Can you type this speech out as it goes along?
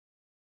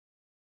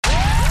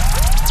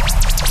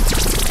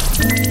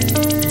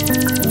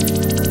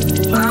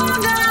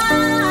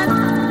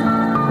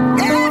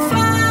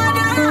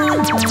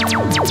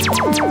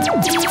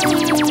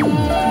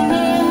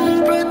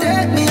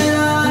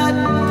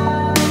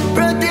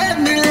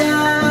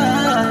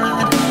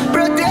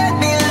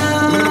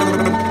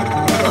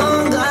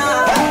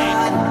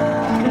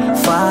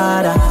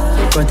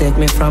protect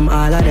me from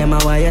all of them.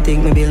 Why you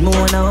think me build me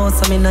own house,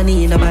 so me no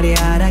need nobody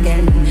hard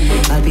again.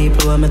 All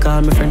people when me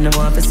call me friend, them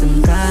want for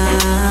some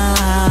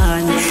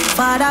can.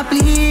 Father,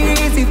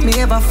 please, if me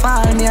ever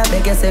fall, me I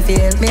beg you say fi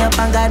help me up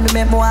and guide me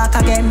make me walk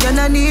again. You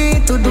no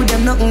need to do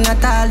them nothing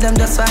at all. Them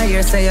just want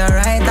hear say you're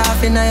right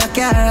off in your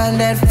car and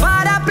then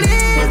Father,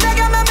 please, beg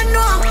you make me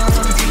know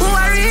who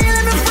are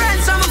really my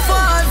friends and my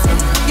foes.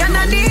 You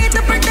no need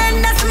to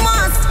pretend that's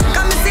must.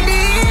 Come and see the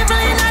evil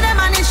in them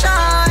and it show.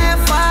 Hey,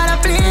 Father,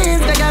 please,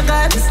 beg you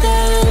guide me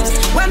steps.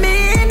 When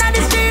me in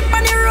the street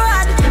on the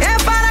road, hey,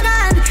 Father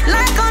God,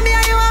 like come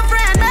here, you a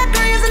friend, make me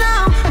reason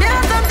now. Me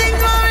have some things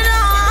going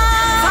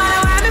on. Father,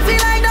 why me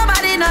feel like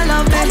nobody no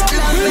love me?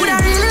 Would I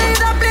really leave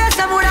the place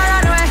and would I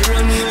run away?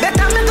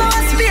 Better me go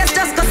a space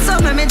just cause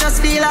some me just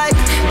feel like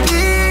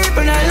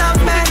people no love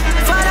me.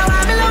 Father,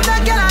 why me love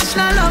that girl and she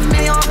no love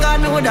me? Oh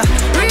God, me woulda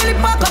really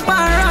pack up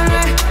and run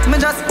away.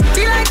 Me just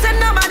feel like say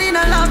nobody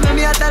no love me.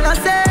 Me I tell her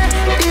say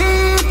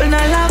people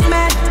no love me.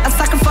 I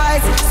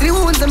sacrifice, see the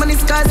wounds them and the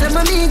scars them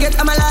me get.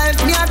 I'm alive.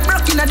 Me heart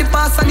broken at the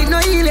past and it no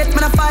heal it.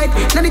 Man I fight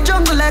in the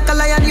jungle like a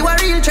lion. You a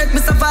real threat, me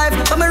survive.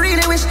 But me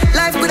really wish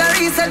life could have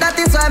reset. That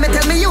is why me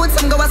tell me youth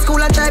some go to school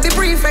and try be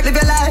prefect live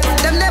your life.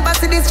 Them never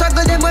see the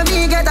struggle them when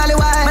me get all the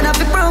while. Man I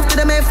be proof to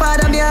them, hey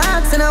Father, me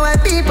asking why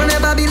people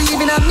never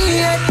believe in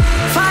me yet.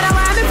 Father,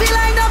 why me feel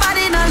like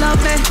nobody no love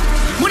me?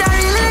 Would I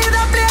really leave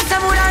the place and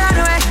would I run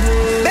away?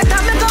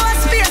 Better me go a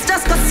space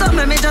just cause some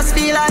me just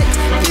feel like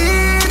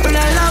people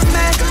no love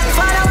me.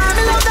 Father, why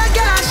me love that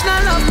girl and she no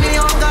love me?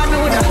 Oh God, me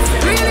woulda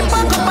really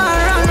pack up and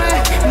run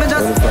away. Me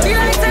just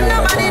feel like say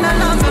nobody no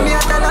love me. Me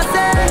I tell her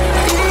say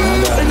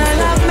people no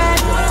love me.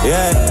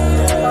 Yeah,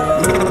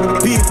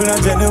 people not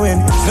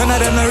genuine. None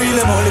of them are real,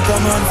 them only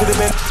come run for the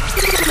bed.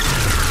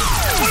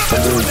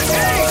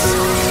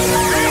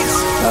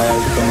 I have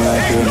to come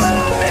like you now.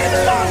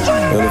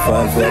 Well, if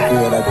I feel like you,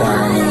 I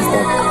can't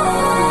stop.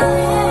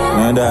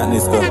 No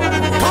darkness come.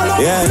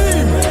 Yeah.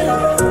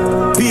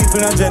 People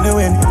not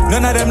genuine.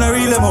 None of them not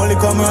real, them only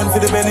come run for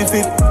the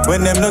benefit.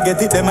 When them no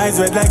get it, them eyes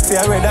red like say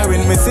I red a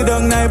ring. Me sit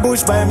down in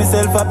bush by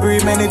myself, I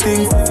pray many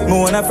things. Me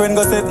want a friend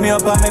go set me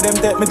up and me them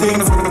take me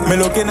things. Me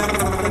looking at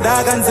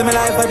dog and see me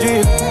life a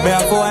dream. Me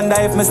have to wonder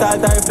if me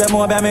start or if them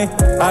over me,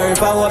 or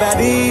if I over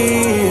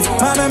these.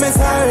 Mama, me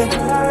sorry,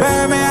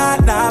 bury me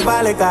heart now,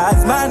 valley,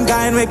 cause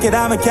mankind wicked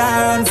and me can't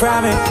run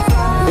from it.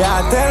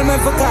 Yeah, tell me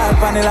for call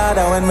on the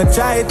ladder when me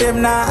try it,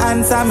 him now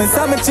answer me.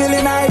 So me chill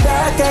in my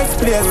darkest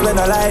place when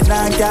the light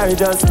now carry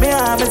just me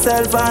and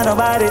myself and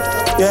nobody.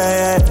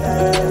 Yeah,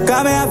 yeah.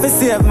 Come here to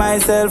save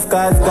myself,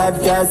 cause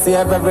God can't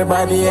save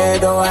everybody. Yeah,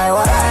 don't I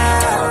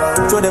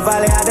want through the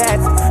valley of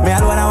death. Me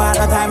alone I want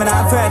no time and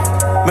I fret.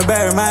 Me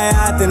bury my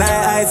heart in the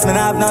ice, me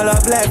have no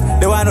love left.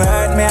 The one who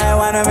hurt me, I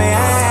want me.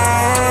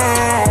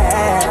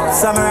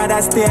 Some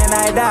rather stay in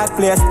a dark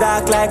place,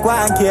 dark like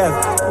one cave.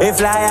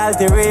 If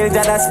loyalty real,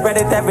 just spread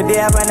it every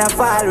day when I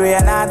fall. We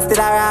are not still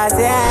around,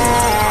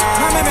 yeah.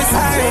 I'm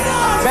sorry,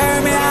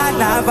 bury me heart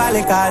now,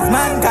 valley, cause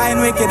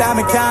mankind wicked and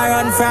me can't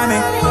run from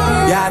it.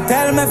 Yeah,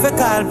 tell me if I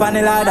call on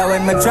the ladder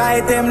when me try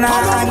it, him now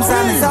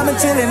answer me. So me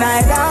chill in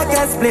a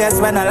darkest place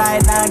when the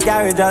light now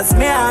carry just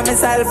me and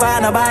myself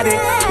and nobody.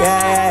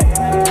 Yeah,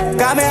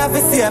 come here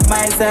to save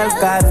myself,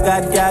 cause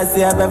God can't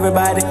save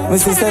everybody. My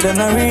sister them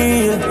not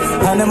real,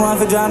 and them want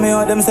to draw me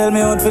out, them sell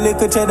me out for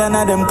liquor cheddar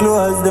and them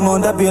clothes. The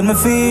amount of pain me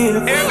feel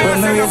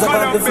when me raise up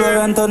off the floor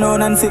and turn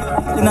on and sit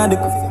in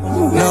the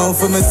no,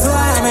 for me soul,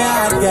 me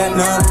heart get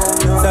no.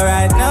 So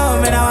right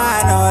now, me no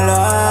want no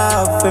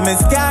love. For me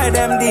scare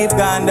them deep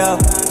gone down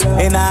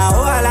in a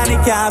hole and it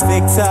can't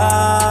fix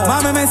up.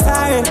 Mommy, me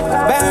sorry,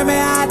 bury me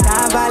heart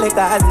now, valley,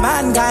 cause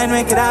mankind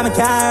wicked and me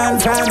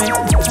can't run from it.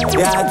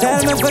 Yeah,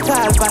 tell me for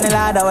call on the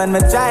ladder when me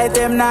try it,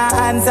 him now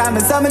answer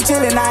me. So me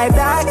chill in the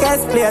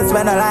darkest place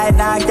when the light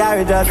now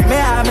carry just me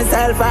and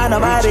myself and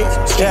nobody.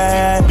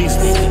 Yeah,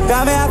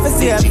 come here to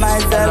save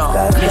myself,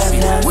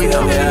 cause we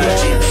don't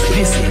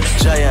listen,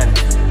 giant,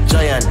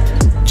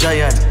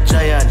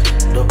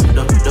 dopey,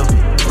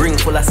 ring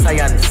full of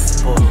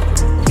science. Oh,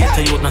 get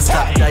to youth, no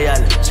stop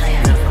dial.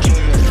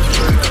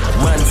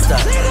 Monster,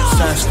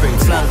 Sunspring,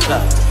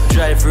 flanker,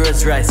 drive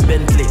Rolls Royce,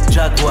 Bentley,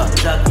 Jaguar,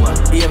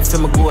 aim for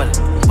my goal,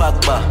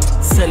 Pogba,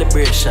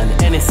 celebration,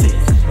 anything.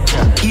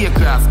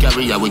 Aircraft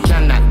carrier, we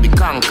cannot be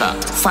conquer.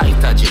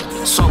 Fighter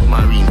jet,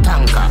 submarine,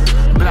 tanker,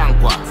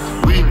 Blanqua,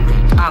 rim,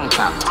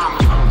 anchor,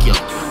 yo,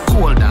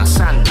 cold and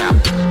Santa,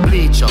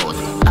 bleach out,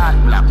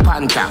 hard black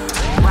panther,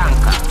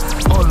 banker,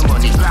 all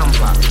money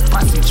grandpa,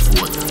 passage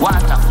food,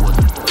 water food,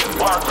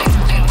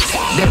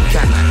 them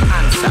cannot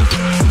answer.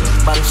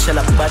 Bank shell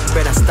up, bad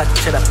bread, stack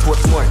cheddar,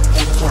 Portmore,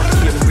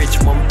 Cambridge,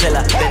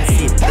 Montpella,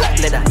 Benzine, black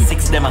leather,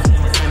 6 demmer,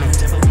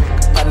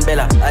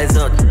 Panbella, eyes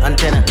out,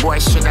 antenna. Boy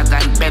should have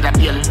gone better,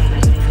 Bill.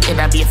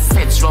 It'll be a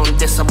feds round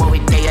this about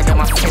it there, them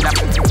a fed up.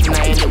 In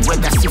any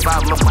weather,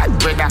 survive my bad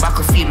brother.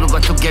 Battlefield, we go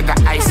together,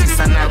 ISIS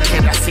and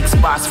Al-Qaeda. 6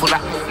 bars full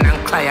of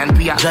non-client,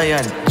 we are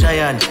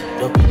giant,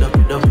 dopey,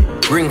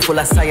 ring full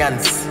of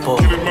science. Oh,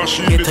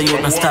 get to you,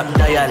 no stop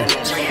dial.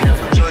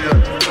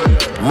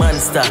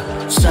 Monster,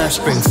 Star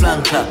Spring,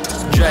 Flanker,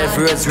 Drive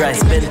Rolls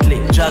Royce,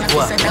 Bentley,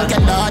 Jaguar,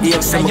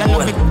 EF some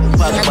gold,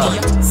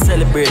 Pagba,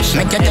 Celebration.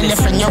 Make your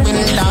girlfriend you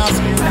in love.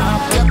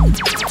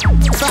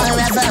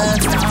 Forever,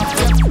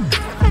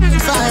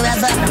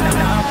 forever,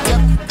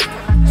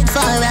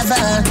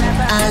 forever.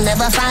 I'll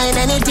never find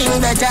anything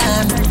better.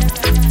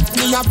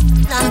 Be up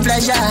and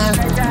pleasure.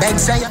 Beg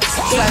say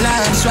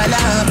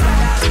swallow.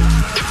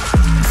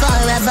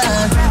 Forever,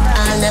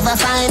 I'll never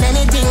find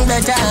anything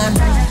better.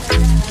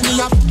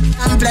 Be up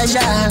and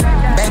pleasure.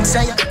 Beg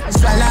say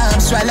swallow.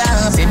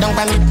 Sit down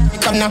for me,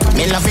 come now.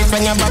 Me love it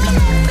when you bubble.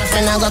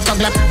 When I go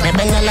cuddle, me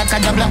bend you like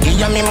a double. Give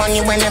you me money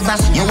whenever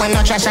you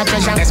wanna trash a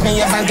treasure. Ask me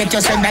if I get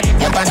you said that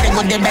you pass the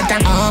good, the better.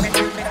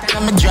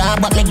 I'm a job,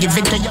 but me give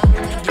it to you.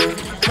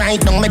 Right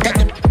down, me take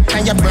the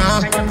and your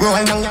bra.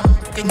 Roll down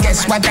your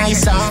guess what I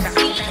saw.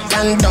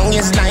 And down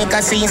is like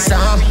a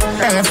seesaw.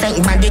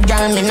 Perfect body,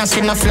 girl, me no see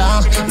no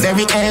flaw.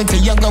 Very healthy,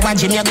 you go a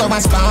gym, you go a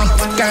spa.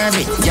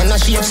 Curvy, you no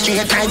shape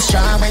straight like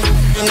straw. When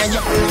you know you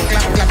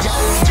clap your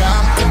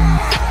jaw.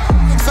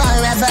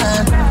 Forever,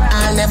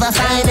 I'll never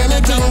find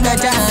anything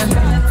better.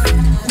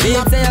 Be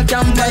up there,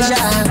 come pleasure.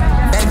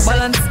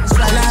 Balance,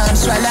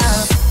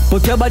 swallow.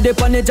 Put your body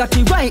on the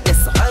jockey right,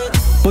 yes.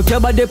 Put your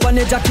body on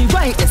the jockey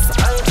right, yes.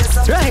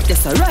 Right,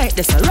 yes, right,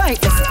 yes, right,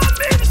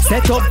 yes.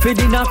 Set up for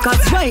the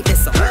knockers, right,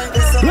 yes.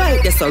 Right,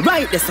 yes,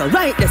 right, yes,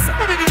 right,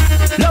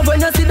 yes. Love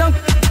when you sit down.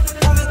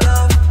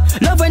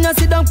 Love when you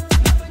sit down.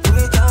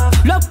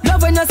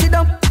 Love when you sit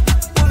down.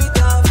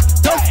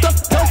 Tough,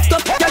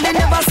 girl, you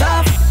never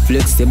stop.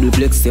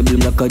 Flexible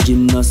like a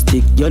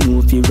gymnastic. You know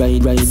if you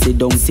ride, sit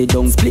down,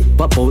 split,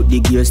 pop out the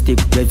gear stick.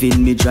 Revving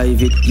me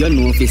drive it, you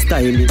know if you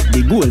style it.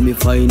 The goal me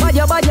find it.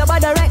 Your body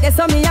right there,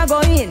 so me a go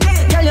in.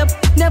 Girl, you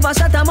never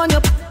shut a man, you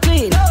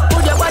clean.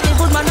 Put your body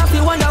good, man, if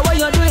you wonder what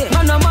you're doing.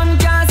 No man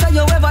can say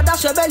you ever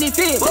dash your belly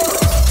feel.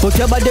 Put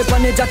your body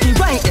on the jockey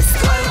right there.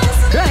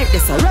 Right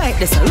there, right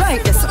there,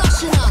 right there.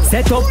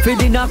 Set up for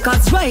the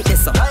knockers, right there.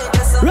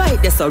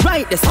 Right there,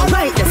 right there,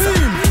 right there.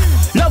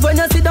 Love when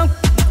you sit down.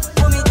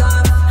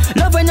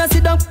 Love when you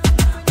sit down.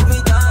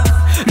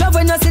 Love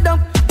when you sit down.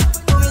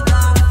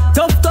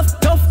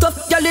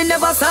 Tough, girl, you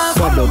never stop.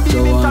 Put up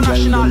your one, girl,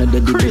 you know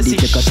the ready.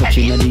 Take a touch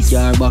in the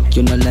car back,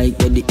 you know like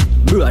ready.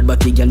 Broad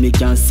body, girl, me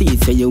can't see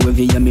it. Say you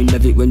heavy, and me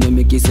love it when you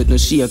make it set no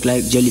shake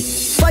like jelly.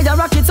 Fire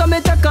rocket, so me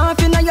take off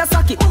in your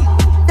socket.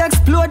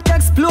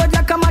 Explode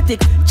like a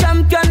matic.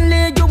 Champion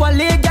League, you a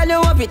league, girl,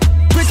 you have it.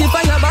 Pretty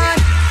fire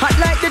band, hot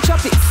like the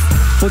tropics.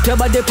 Put your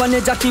body on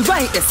the jockey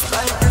right there.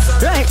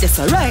 Right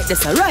there, right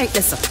there, right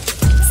there.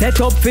 Set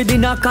up for the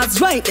knockers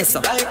right there.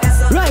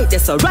 Right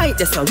there, right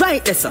there,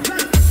 right there.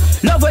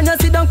 Love when you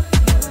sit down.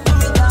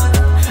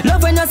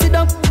 Love when you sit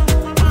down.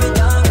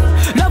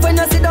 Love when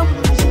you sit down.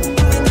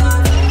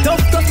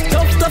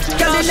 Tough,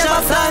 girl, you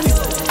never stand.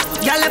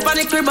 Girl, up on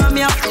the crib and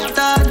me a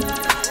f***ed.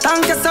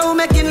 Thank you so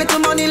making little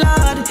money,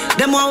 lad.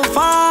 Them won't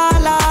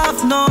fall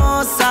off,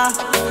 no, sir.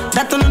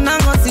 That one not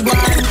go see one.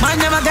 Man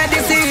never get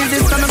this easy,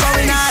 so me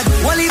going hard.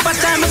 One leap at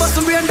time, me bust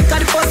some brain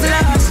because the pussy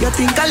lad. You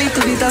think a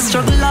little bit of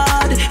struggle,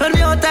 lad. When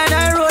me out there,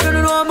 I road, I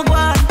don't know me go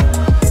on.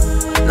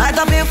 Light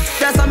up me,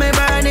 that's how me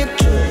burn it.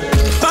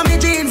 For me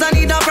jeans, I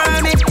need a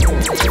permit.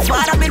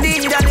 Father, me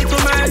need a little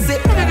mercy.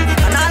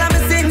 And all of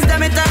me things, them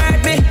it hurt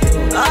me.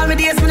 All me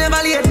days, me never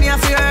late, me a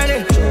feel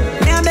early.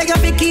 I beg you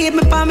to keep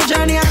me on my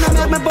journey. And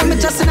I make me put me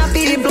trust in the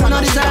people who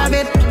don't deserve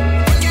it.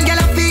 Girl,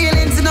 I'm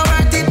feelings, you know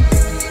worth it.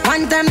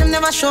 One time them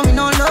never show me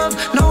no love.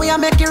 Now we are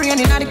making rain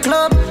in the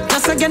club.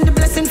 Just again the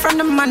blessing from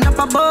the man up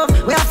above.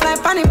 We are fly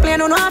on the plane,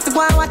 don't have to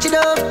go and watch it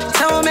up.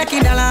 So we make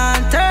it a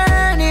land,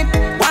 turn it.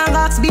 One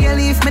box be a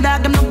leaf, me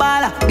dog them no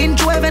baller. Been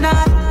through every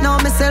night, now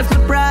myself me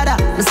brother.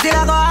 Me still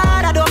I go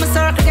harder, though my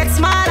circle get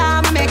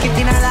smaller. Me make it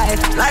in a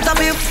life. Light up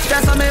if,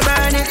 that's how me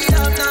burn it.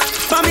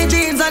 For me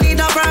jeans I need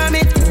a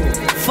permit.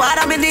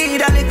 Father, me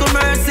need a little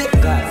mercy.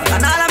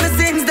 And all of me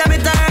things, them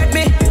it hurt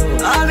me.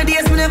 All my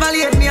days, me never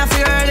late, me a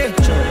feel early.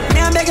 Me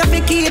a beg you to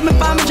keep me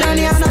on my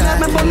journey. And I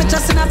make me put me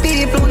trust in the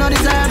people who don't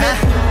deserve it.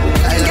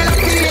 Girl, I'm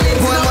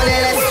feeling Boy, money,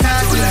 let's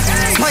start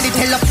it. Money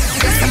tell up,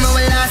 this time I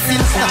will last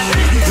it.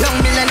 Young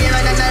millionaire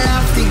and a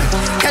laughing.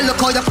 Girl, look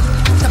how you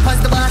pass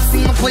the boss,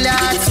 sing, pull your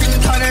heart, string,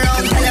 turn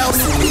around, tell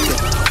you.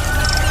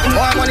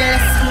 More money,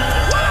 let's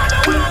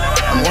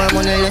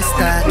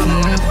start.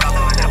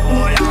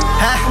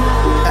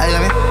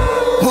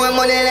 More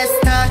money, let's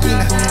talking.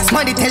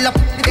 Smarty tell up,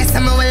 this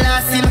time I will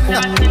last him.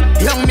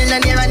 Young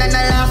millionaire and a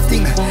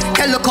laughing.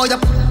 Girl, look how you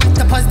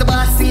pass the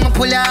boss, sing,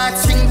 pull your heart,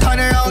 string, turn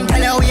around,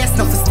 tell you yes,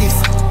 no for stiffs.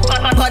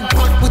 Bad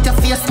put your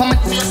face for me.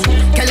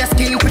 Girl, your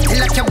skin pretty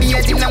like your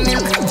beard in a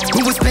milk.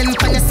 You will spend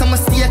on your summer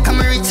stay, come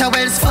and reach a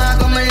Wells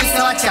Fargo, my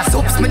research.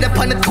 Soaps me up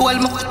on the toll,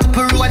 my up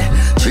a road.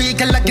 3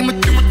 girl like give me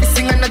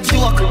sing on a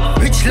joke.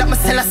 Rich like me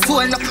sell a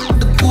soul, no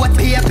the goat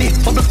baby.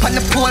 Bubble on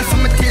the pole for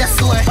me till a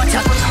soul. Watch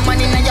out,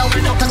 money in your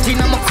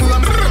touching on my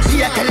chrome.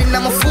 Yeah, telling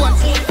on my phone,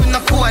 no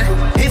cool.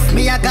 If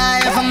me a guy,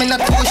 if I'm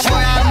not too sure,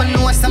 I'm a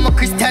know some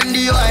Christian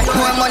Dior.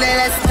 More money,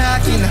 let's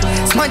talking.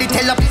 Smarty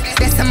tell up,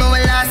 this time I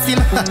will last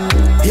him.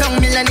 Young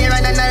millionaire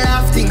and a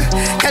laughing.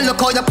 Girl, look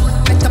how you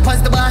better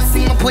pass the boss,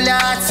 sing and pull your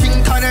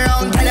heartstring, turn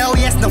around, tell your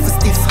waist not for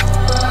stiff.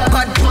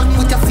 Bad blood,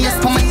 put your face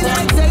for my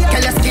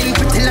tell your skin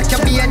pretty like your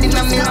beard in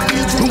a milk.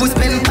 Who will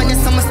spend on your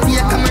summer stay,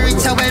 come and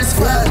reach a Wells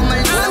Fargo.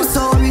 I'm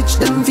so rich,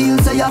 them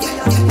feel so yeah.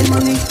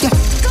 Money, yeah,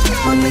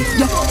 money,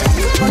 yeah,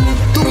 money.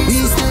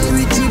 We stay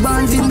rich, we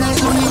born to make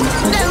money.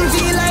 Them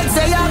feel like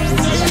say yeah.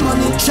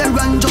 Money,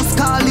 Sharon just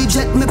call it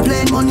jet, me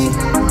play money.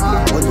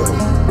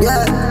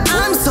 Yeah,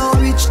 I'm so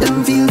rich,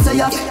 them feel so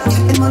yeah.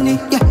 Money,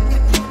 yeah,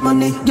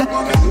 money, yeah,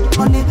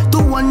 money.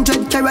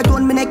 200 carat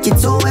on me neck,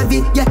 it's so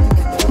heavy, yeah.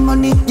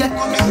 Money, yeah,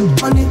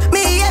 money.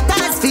 Me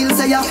haters feel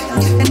say yeah,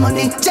 and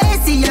money.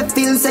 JCF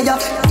feel say yeah,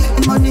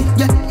 and money,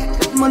 yeah,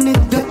 money,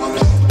 yeah,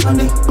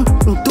 money.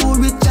 Too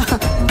rich,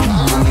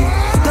 money.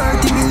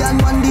 30 million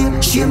one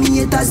day. Share me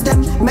haters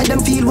them, make them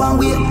feel one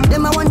way.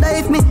 Them I wonder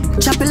if me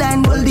chop a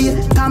line all day.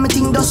 Time me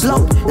think just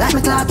loud, like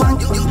me clock one.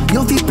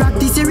 You feel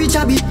practice a rich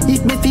habit.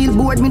 If me feel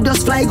bored, me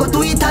just fly go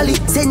to Italy.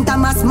 St.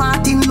 Thomas,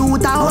 Martin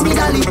Luther,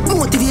 Omidali.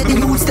 Motivate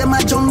the youths, them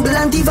a jungle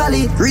and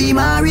Tivoli.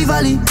 Rima,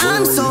 Rivali.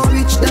 I'm so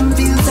rich, them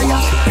feel say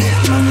yeah.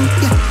 Money,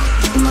 yeah,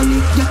 money,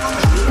 yeah,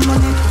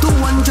 money.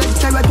 200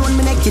 carat on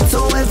me neck, it's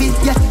so heavy,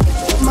 yeah.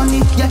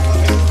 Money, yeah,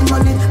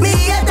 money. Me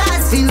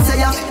haters feel say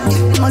yeah.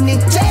 Money,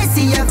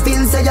 JCF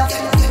feel say yeah.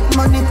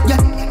 Money, yeah,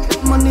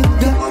 money,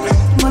 yeah,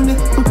 money.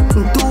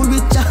 Too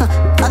rich,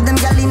 have them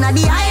gal inna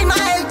the high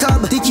mile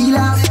club.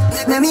 Tequila,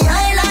 let me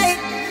highlight.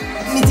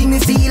 Me think me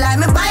feel like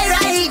me buy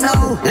right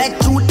now. Like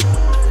truth,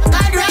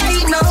 God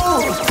right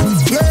now.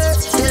 Yeah,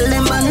 tell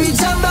them man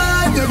reach a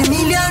bar, get the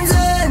millions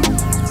in.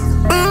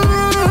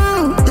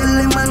 Tell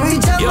them man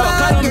reach a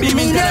bar, get the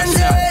millions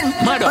in.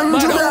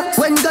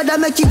 When God a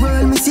make it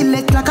world, me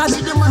select like a.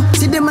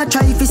 See them a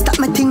try if stop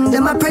me thing,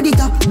 them a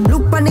predator.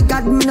 Look on the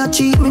God, me no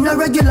cheat, me no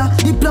regular.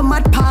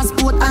 Diplomat,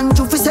 passport, and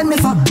trophy send me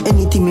for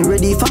anything me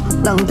ready for.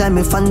 Long time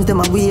me fans them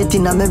a wait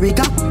in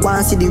America.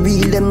 Want see the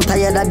real, them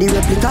tired of the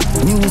replica.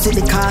 Music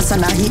the cast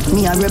and I hit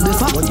me a rebel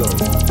for.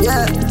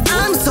 Yeah,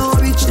 I'm so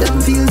rich,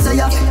 them feel say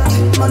yeah.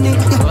 Money,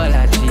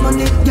 yeah,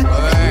 money,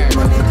 yeah,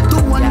 money.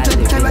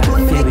 200 carat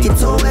on me neck,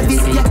 it's so heavy,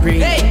 yeah.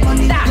 Hey,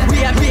 money,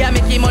 yeah. We are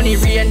making money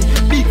rain.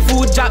 Big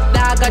food drop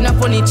dog and a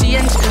funny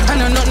change. I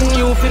know nothing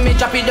new for me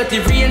drop it dirty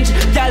range.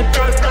 Girl,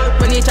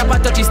 when you chop a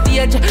touchy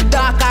stage.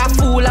 Dark or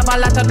fool have a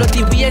lot of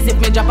dirty ways. If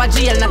me drop a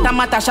jail, not a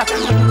matter shot.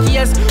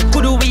 Years,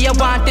 could do we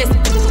want this?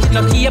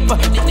 No cape,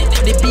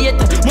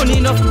 debate. Money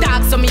enough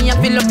talk, so me a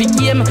fill up the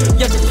game.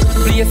 Yes,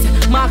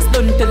 place, marks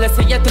done tell us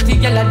you to the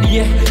yellow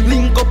day.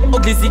 Link up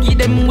ugly ziggy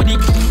them with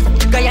it.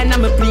 Guyana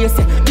me place,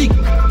 big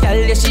girl,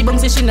 yeah, she bum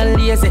say she no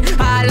lazy.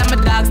 All of my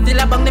dogs still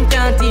a bang, them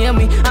can't hear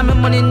me. And my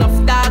money enough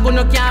dog, who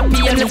no can't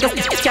pay me. Just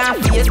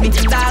can't face me,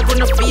 dog who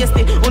no face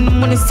me. On the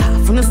money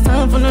soft, on the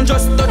soft, on the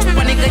just touch.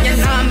 Funny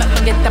Guyana, make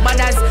me get the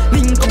badass.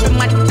 Link up with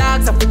my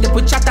dogs, I fit them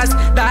with chatters.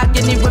 Dog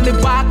anywhere me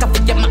walk, I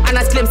forget my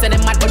honest claims. And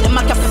them mad, but them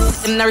a cap.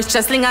 Them the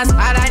richest slingers, all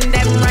and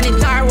them run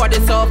it hard, what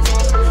is up?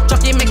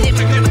 Chucky make it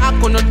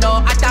up on the door,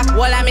 attack.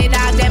 All of me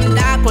dog, them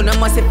dog, on the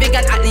must have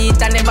figured at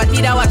least. I never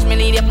did I watch me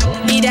need it.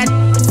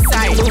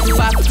 Side look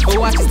back,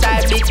 watch the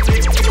style big.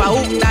 If I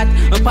hook that,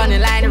 up on the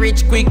line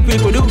rich quick, we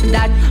do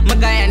that. My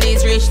guy and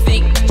his rich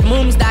thick.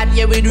 Moms that,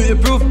 yeah we do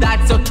prove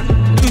that. So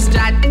use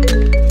that.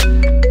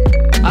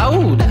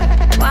 Oh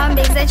that. One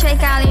big they try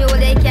calling you,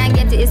 they can't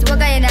get it. It's what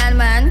going on,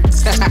 man.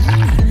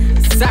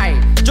 Sorry,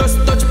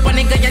 just touch upon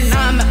the guy and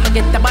now make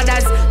me get the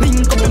badass.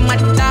 Link up with my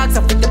dogs,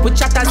 I fit up with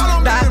chatters.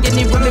 Dog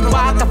anywhere me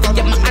walk, I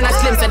forget my honest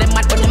claims. And them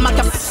mad, but them a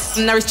cap.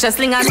 And the richest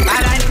slingers, all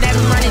and them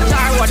running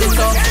hard, what is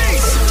up?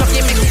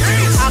 Chucky make it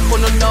up on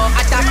the door,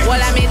 attack. All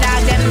of me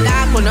dog, them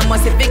dog, on the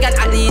must have figured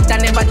at least. I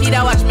never did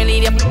I watch me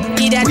need it.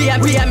 We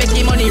are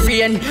making money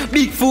rain.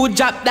 Big food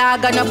drop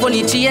dog and a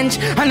funny change.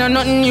 I know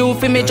nothing new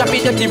for me drop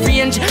it dirty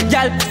range.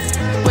 Girl,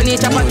 when you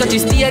chop a touchy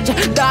stage.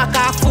 Dark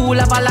or fool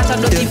have a lot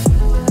of dirty.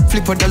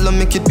 Flip a dollar,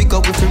 make it bigger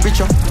with a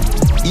richer.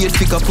 8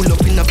 figure pull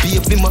up in a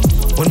baby ma.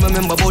 One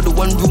remember about the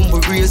one room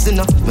we're raising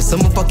her. My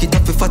summer pocket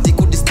up if I take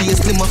could stay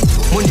slimmer.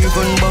 Money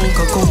run bank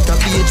account a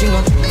Beijing.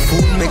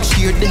 Food make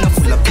sure dinner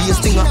full of bass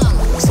stinger.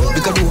 Some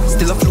bigger road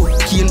still afloat,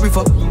 Cane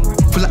River.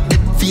 Full of dead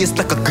face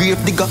like a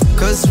grave digger.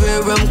 Cause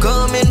where I'm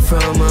coming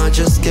from I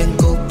just can't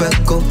go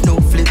back up.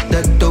 No flip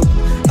that dope.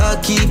 I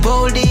keep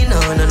holding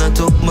on and I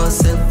told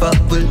myself I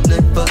will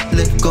never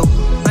let go.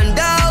 And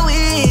I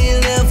will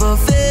never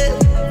fail.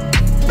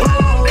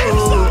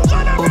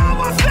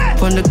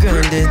 On the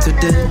ground day to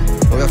day.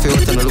 Oh, I feel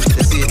what I look at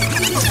the sea.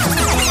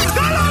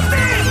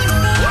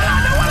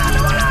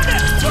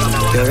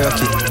 Yeah,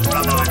 Rocky.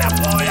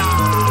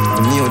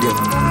 I'm new there.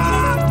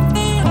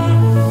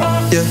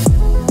 Yeah.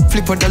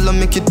 Flip a dollar,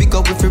 make it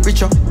bigger with a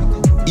richer.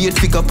 8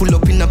 figure pull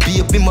up in a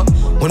baby ma.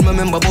 When I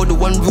remember about the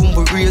one room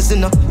we're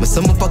raising her. My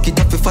summer pocket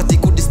up if I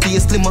take could stay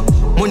slimmer.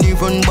 Money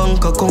run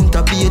bank account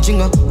a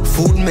Beijing.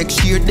 Food make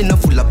sure dinner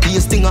full of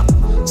bass stinger.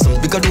 Some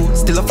bigger dough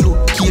still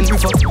afloat, Cane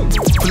River.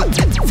 Full of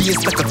dead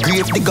face like a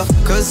grave digger.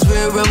 Cause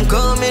where I'm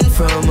coming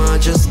from I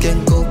just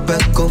can't go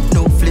back up.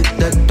 No flip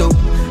that dope.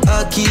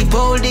 I keep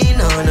holding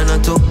on and I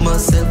told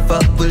myself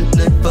I will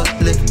never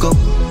let go.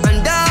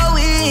 And I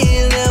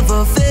will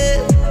never fail.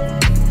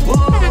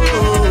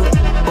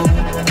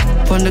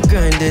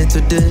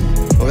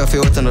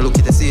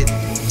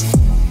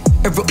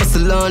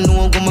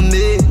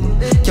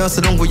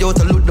 sit down, go out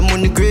and look the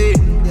money great.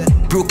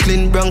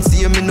 Brooklyn, Bronx,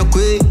 see me no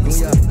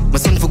Queens. My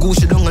son for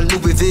Gucci down and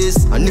Louis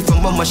V's. And if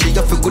I'm mama, she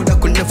got for good, I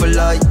could never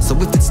lie. So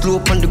if it's slow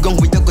up on the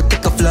ground, we go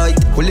take a flight.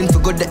 Willing for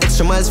God the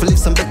extra miles for live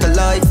some better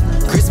life.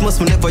 Christmas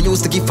we never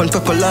used to give and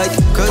pepper like.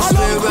 Cause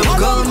where I'm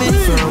coming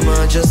from,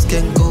 I just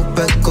can't go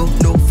back up,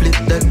 no flip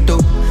that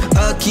door.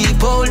 I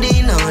keep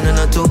holding on and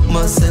I told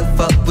myself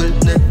I will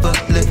never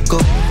let go.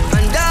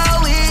 And I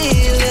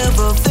will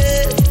never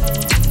fail.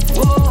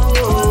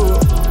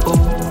 Whoa,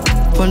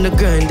 oh, on the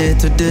grind day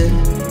to day.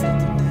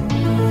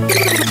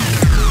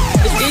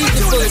 It's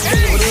easy for the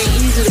kid, but it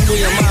ain't easy to pull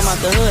your mom out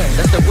the hood.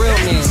 That's the real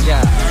man's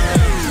job.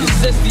 Your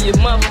sister, your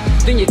mama,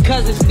 then your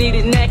cousins need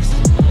it next.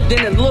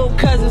 Then the little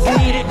cousins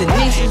need it, the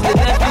nieces, the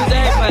nephews,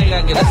 everybody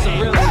gotta get it. That's the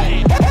real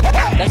man.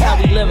 That's how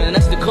we living, and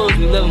that's the code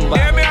we living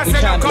by. We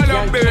trying to be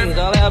young kings,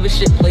 all that other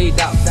shit played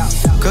out.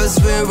 Cause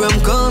where I'm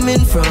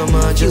coming from,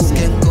 I just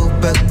can't go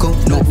back up,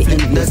 no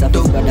flip that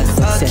door.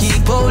 I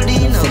keep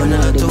holding on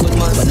and I told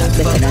myself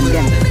I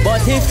will.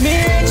 But if me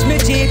rich, me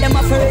cheat, them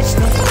a for rich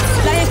now.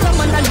 Life come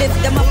on and live,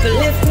 them a for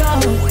live now.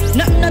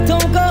 Nothing not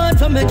too good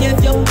for me give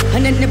you.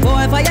 And then the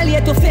boy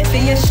violate to face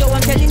the issue,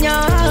 I'm telling you.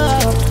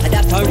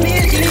 That's a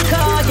real deal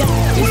card,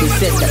 yeah. It is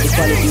said that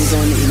equality is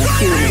only in a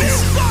few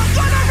minutes.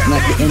 Not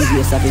the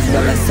envious of his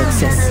brother's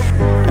success.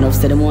 And I've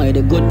said them more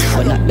the good,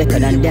 but not better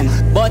than them.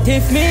 But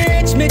if me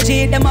rich, me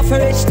cheat, them a for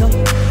rich now.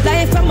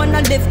 Life come on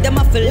and live, them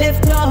a for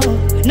live now.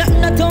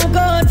 Nothing not too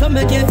good for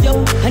me give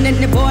you. And then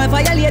the boy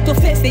violate to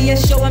face the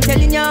issue, I'm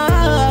telling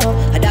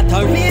you. That's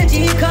a real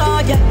G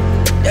card, yeah.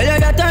 Tell you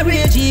that a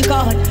real G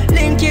card.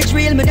 Linkage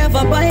real, me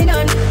never buy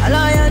none. A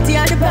loyalty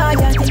at the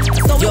buyer.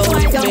 So yo,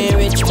 me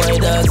rich, my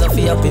dogs are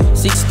fi happy.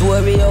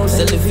 6-story house,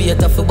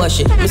 elevator fi bash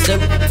it. Me say,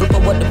 flip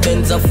up what the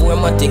Benz are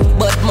formatic.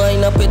 But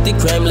mine a petty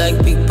crime like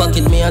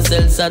pickpocket. Me a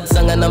sell sad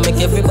song and I make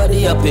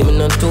everybody happy. Me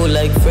not too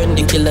like friend,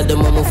 the killer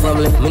them and my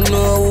family. Me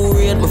know who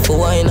rate me for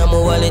wine and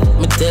my wallet.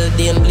 Me tell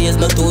DAINE Blaze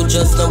not to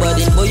just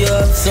nobody. But you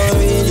have some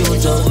real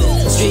youth out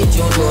there. Street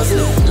youth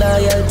mostly.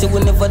 Loyalty we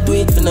never do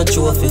it for no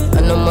trophy.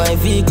 And on my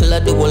vehicle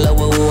at the whole of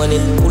we want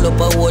it. Pull up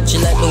and watch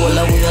it like the whole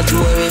of we are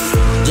tourists.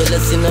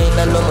 Jealousy in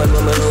a no man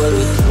when me roll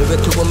with. Me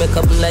record go make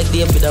up like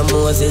David and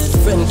Moses.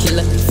 Friend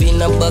killer, feed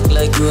a back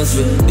like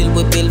grocery. Bill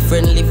with bill,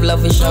 friend live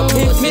lavish and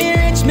bossy. If me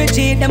rich, me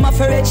cheat, them a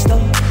for rich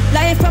though.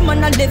 Life come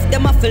on and live,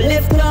 them a for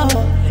live now.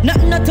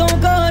 Nothing not too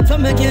good for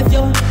me give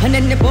you. And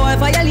then the boy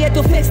violate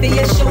to face the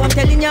issue, I'm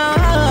telling you.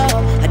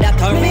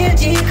 That's a real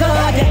G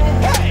card,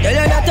 yeah. Tell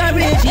you that a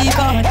real G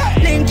card.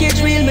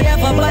 Linkage real, me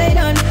never buy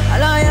none.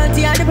 A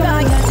loyalty at the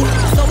buyer.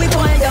 So we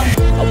boil down.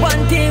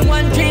 One team,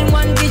 one dream,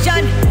 one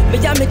vision. Me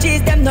and me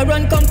cheese, them no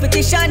run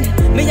competition.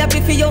 Me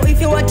happy for you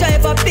if you a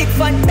drive a big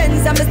fan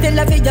Benz, and me still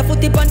a your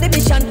foot up on the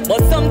mission.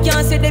 But some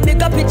can't see the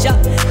bigger picture.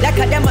 Like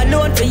a them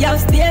alone for you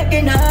stay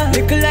in her.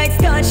 Look like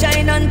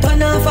sunshine and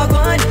turn off a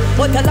gun.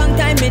 But a long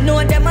time me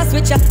know them a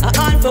switcher. A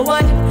all for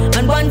one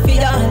and one for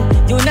all.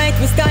 Unite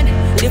we stand,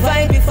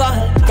 divide we fall.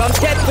 From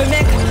step we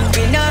make,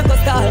 we not go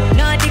stall.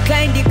 Not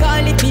decline the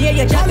call if you hear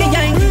your job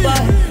behind the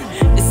wall.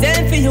 The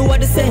same for you or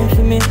the same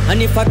for me.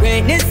 And if a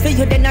greatness for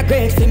you, then a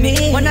great for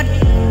me. One of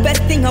the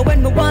best thing I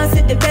when me want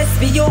see the best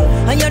for you.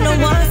 And you don't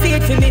want to see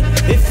it for me.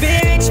 If me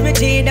rich, me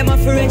cheat, them a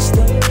for rich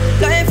too.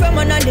 Flying from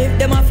when I live,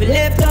 them a for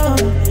live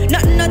too.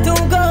 Nothing not too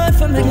good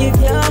for me give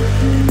you.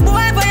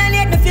 Boy,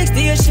 violate me fix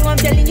the issue, I'm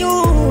telling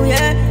you,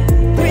 yeah.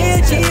 Real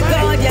G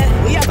card,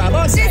 yeah. We have a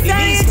boss this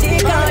is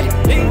G card.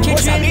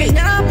 Linkage real, me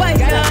now buy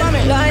none.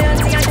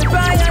 Loyalty and the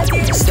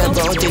royalty. Step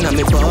out in a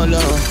me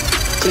polo.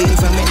 Clean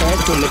from me head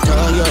to me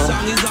toe, yo.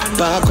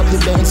 Back up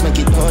the Benz, make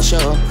it push,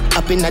 yo.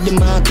 Up in the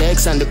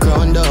Martex and the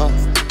crown door.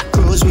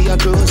 Cruise, we are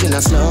cruising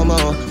a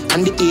slow-mo.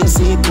 And the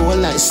AC cold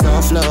like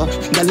snow flow.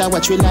 Girl, I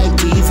watch we like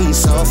TV,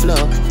 soft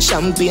flow.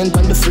 Champagne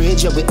on the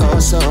fridge, yeah, we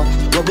also.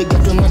 Where we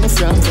get the money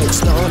from, flex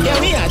down. Yeah,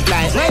 we at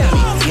like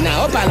Miami. In a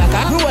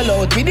Opalaka.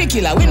 Roll out with the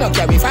killer, we no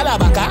carry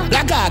Falabaka.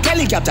 Black car,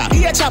 helicopter,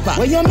 be a chopper.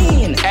 What you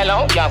mean?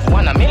 Hello, you have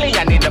 1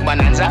 million in the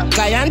bonanza.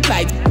 Client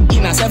like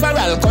in a several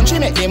country,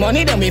 make the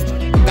money them with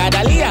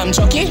Gadali, I'm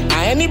Chucky. And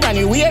any brand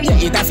new wave, yeah,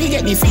 it a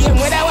forget the fame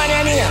with that one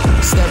in here.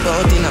 Step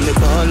out in a me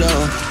polo.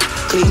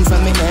 Clean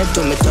from me head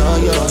to me toe,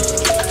 yo.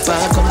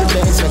 Back up the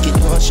Benz, make it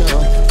push, yo.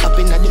 Up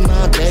in the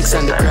Martex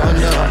and the crown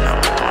door.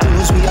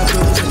 Cruise, we are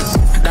cruising.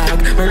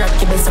 Dog, me rock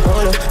your best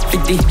polo.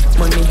 50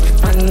 money,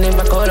 man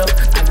never call up.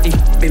 At the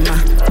bima.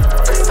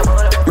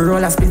 Me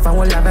roll a spin for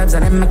all the vibes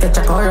and then me catch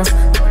a chorus.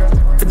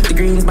 50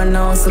 greens, but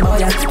now so boy,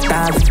 yeah.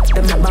 Dog,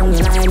 them a bang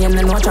me line, you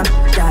know trap,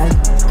 dog.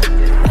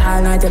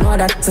 All night you know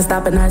that, so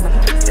stop and nice.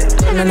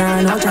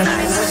 No trap.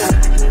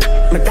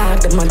 Me dog,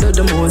 them a do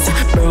the most.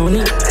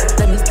 Brownie,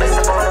 them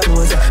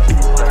close.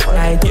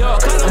 Like,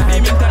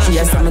 she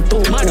has some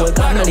too cold,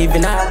 can't live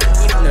in her.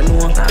 I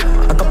know,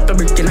 a couple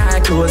brick in her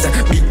clothes.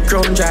 Big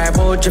crown drive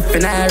out, chip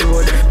in her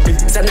road.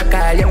 Bricks and a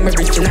car, young me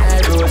rich in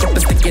her road.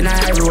 Couple stick in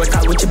her road,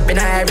 car we chip in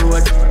her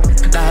road.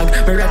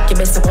 Dog, me rock your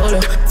best polo.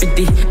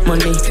 50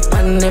 money,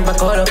 man never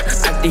call up.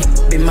 At the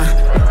bima.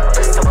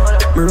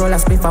 Me roll a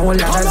spliff and all the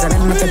guys and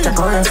then me catch a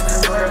chorus.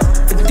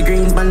 50 30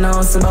 greens, man,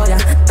 now so boy,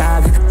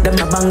 tag. Them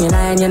a bang in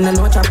line, you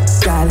know chop,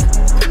 gal.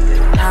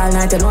 All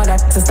night, you know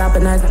that, so stop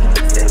it night.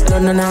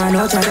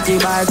 No, try to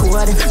keep our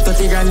code.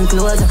 30 grand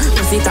close,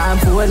 pussy time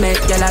food, make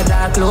girl a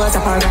draw close.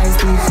 Up our guys,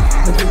 please.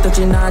 The keep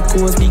touching hard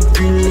coast, big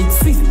grill, it's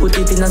swift. Put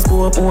it in a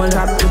scope, all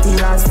drop, put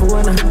it last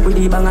phone. With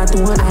the bang a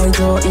tone, I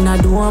draw in a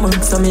dome,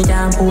 so me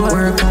can't pour.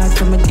 Work hard,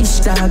 come a dish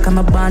dog, I'm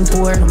a band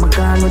pour. I'm a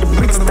gun with the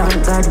bricks, dog,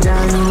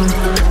 Johnny.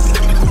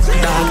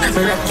 Dog,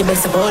 me rock your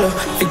best polo,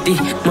 50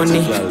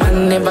 money,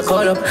 man never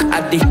call up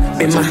at the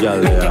bimmer.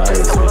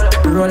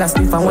 Roll a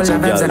spliff and hold a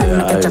vibes and then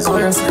me catch a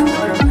chorus.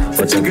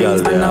 Watch a girl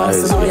there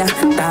eyes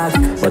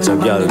with. Watch a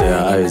girl there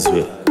eyes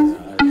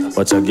with.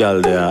 Watch a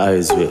girl there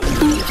eyes with.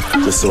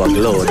 Just so I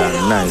glow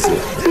and nice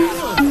with.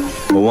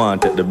 I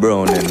want take the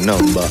brown in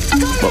number,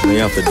 but me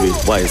have to do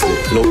it wisely.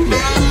 Look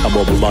there, a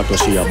bubble bottle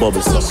she a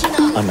bubble so,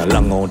 and a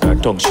long out her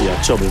tongue she a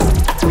trouble.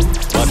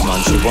 Bad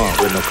man she want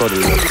when I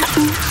cuddle up.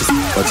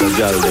 Watch a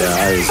girl there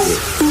eyes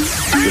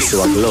with. Just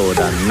so I glow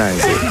and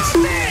nice with.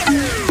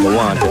 I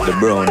want take the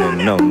brown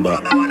in number,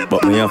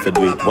 but me have to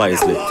do it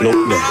wisely. Look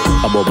there,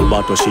 a bubble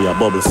bottle she a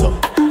bubble so,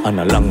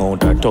 and a long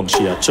out her tongue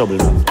she a trouble.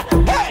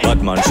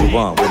 Bad man she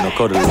want when I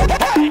cuddle up.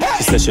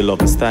 She said she love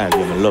the style,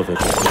 yeah, me love it.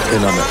 You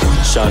know me,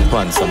 short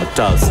pants and my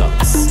tall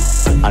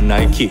socks, a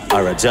Nike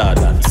or a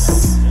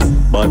Jordans,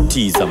 bad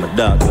tees and my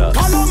dark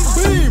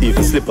glass,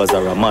 even slippers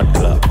are a mad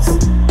clocks.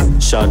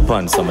 Short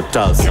pants and my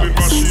tall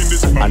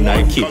socks, a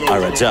Nike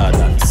or a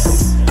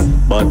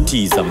Jordans, bad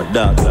tees and my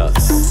dark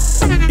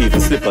glass, even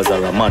slippers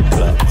are a mad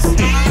clocks.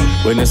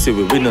 When you see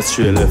we no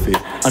straight left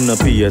it, and no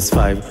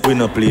PS5, we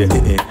no play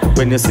it.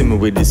 When you see me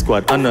with the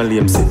squad, and no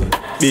lame city.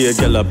 Be a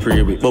girl a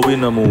pray with, but we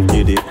no move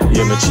with it.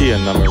 You me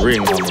chain and me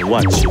ring and me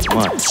watch it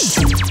match.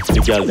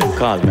 The girl them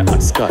call me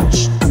hot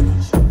scotch.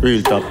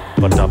 Real top,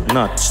 but top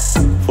notch.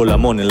 Full of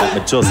money like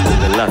me just in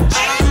the latch.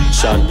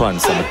 Short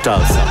pants and my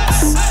tall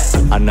socks,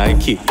 a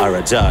Nike or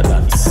a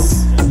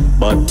Jordans,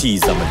 bad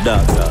tees and my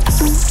dark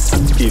glass,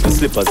 even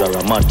slippers are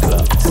a mad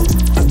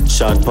clocks.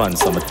 Short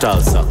pants and my tall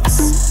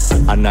socks,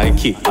 a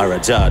Nike or a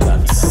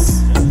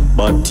Jordans,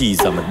 bad tees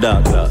and my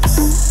dark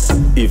glass,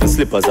 even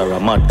slippers are a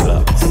mad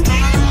clocks.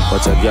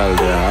 Watch a girl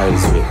there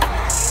eyes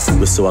with.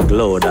 We so a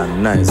glow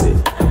and nice it.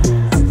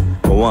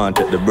 I want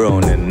take the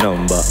brown in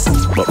number,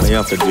 but me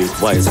have to do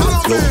it wisely.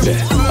 Look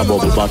there, a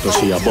bubble bottle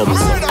she a bubble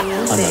so,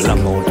 and a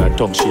long out her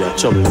tongue she a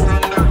trouble.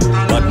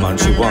 Bad man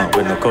she want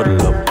when I cuddle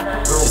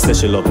up. She say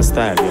she love the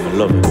style, yeah, me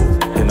love it.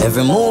 You know?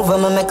 Every move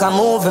me make, a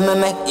move me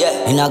make.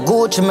 Yeah. In a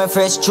Gucci me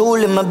fresh,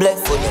 truly me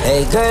bless.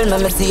 Hey girl,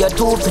 me see you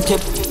too pretty.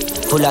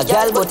 Full of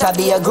gal, but I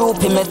be a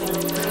groupie me.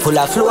 Full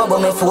of flow,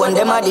 but me phone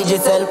them a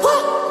digital.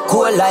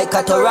 Cool like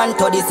a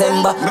Toronto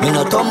December. Me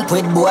no thump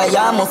with boy,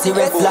 I must see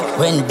wrestler.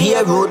 When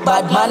Beirut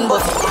bad man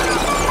but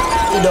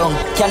it don't,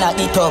 cannot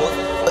eat up.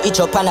 Each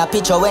up on a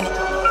picture when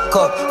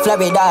cup.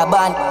 Florida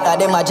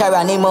band, them a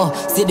Geronimo.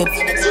 See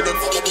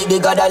the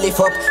gotta lift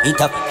up.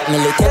 It a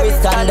military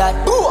standard.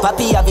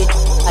 Papi have it,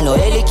 I know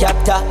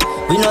helicopter.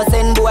 We no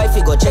send boy fi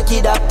go check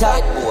it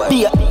doctor.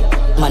 Be a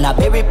man a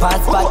berry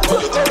passport.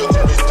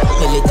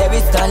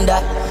 Military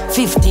standard.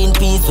 15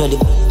 piece with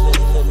it.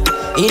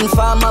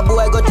 Informer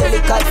boy go tell the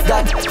cats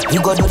that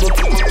you go do the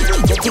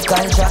get the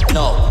contract.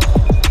 No.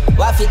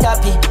 Waffy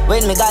tappy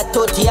when me got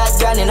 30 years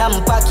grand in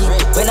I'm packy.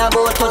 When I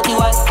bought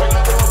 31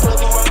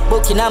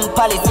 booking I'm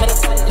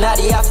palace. Now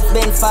the half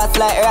Benz fast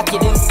like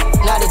Rocky them.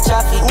 Now the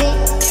traffic.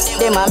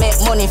 Them a make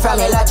money from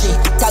a lottery.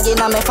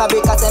 Tagging on me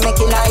fabric as I make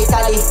in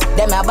Italy.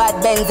 Them a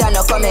bad Benz and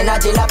no come in a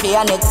jalopy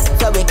on it.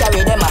 So we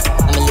carry them a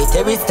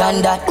military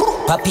standard.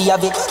 Papi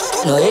have it,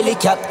 no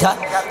helicopter.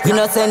 We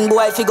no send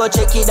boy fi go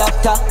check it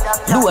doctor.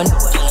 Loan,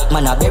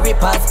 man a berry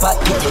passport.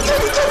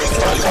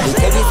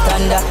 Military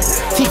standard,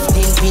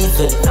 15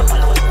 people.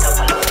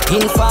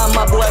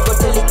 Informer boy go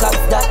tell the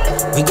cops that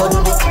we go do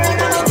the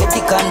get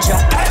the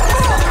contract.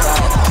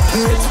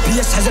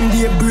 Space as them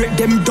they break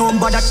them down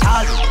by that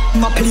all.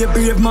 Ma play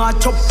brave,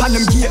 march up on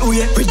them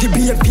gateway. With the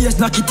BAPS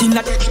knock it in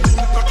that.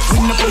 We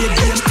no play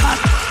game start.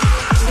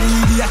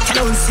 I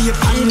can't see a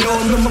pan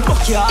down, no more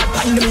bucky hard,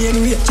 pan the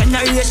main way.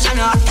 Generation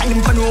hard, tell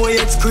them for no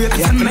way it's great.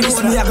 Yeah, me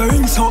a go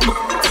ring something.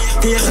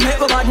 They make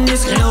my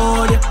badness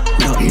load.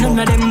 None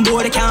of them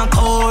boy they can't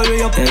call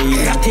you up.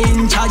 Got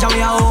in charge and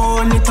we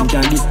own it up.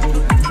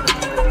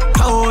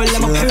 Call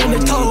them up in the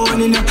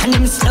tone and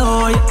them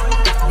slow.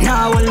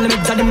 Now all them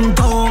got them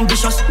down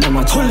vicious.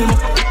 Pull them up,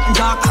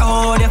 dark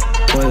crowd.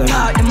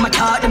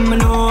 Taught them, I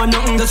know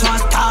nothing just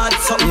want to start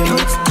something.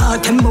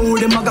 Start them move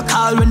them, I got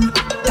call when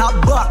top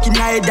back in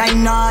I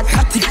dine not.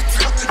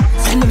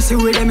 Send them see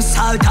with them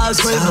salt as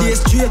 12 days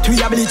straight. We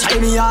have the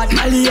Chinese yard.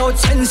 Mally out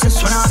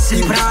senses when I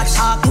sleep and I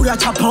talk. Put a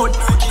chop out,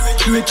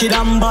 wicked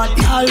and bad.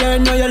 Now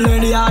learn, now you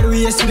learn the hard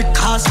ways to the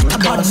cost of the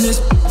badness.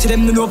 See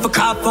them no know for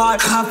car park.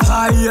 Car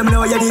park, you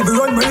know you leave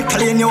run very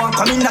clean. You want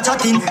come in that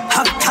chatting.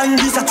 Have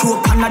candies a two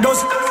pan a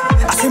dozen.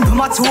 A simple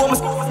match home.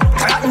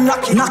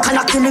 Knock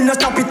him in the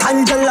stop it,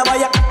 Angela by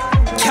ya.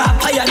 Can't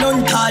pay a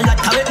non tall, that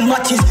have it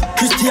matches.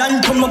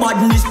 Christian come my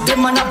badness,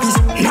 them man have this.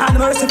 Nah, no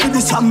mercy for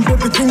this, I'm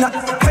everything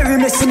that very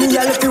messy me,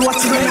 I let you watch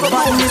it when the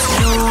badness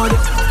load.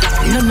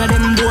 None of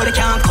them boy, they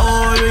can't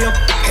call you up.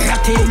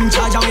 Ratty in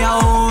charge and we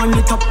are on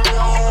it up.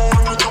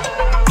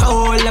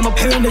 Call them up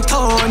here in the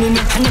town, and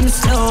them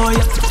slow,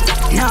 yeah.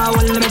 Now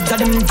all them heads of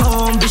them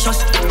dumb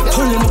vicious.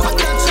 Pull them up,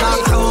 start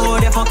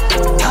crowd, they fuck.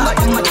 Talk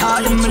them, I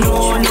talk them, I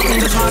know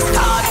nothing, just want to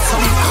start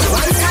some.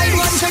 One side,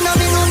 one chain, I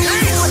mean, on you.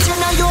 One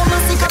chain, I your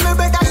massive, I'm a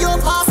brother, your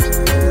pass.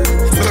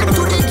 Step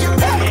to the kill.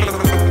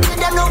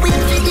 They know we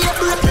feel the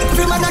break.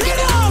 Every man, I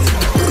get it.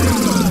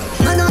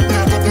 Man, I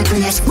get the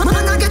place. Man,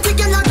 I get it,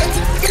 girl, I get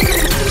it.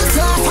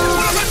 So far,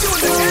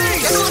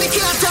 you know they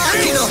can't talk,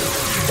 you know.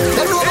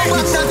 They know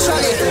about that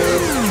trolley.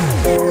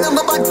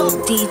 Number bad for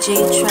DJ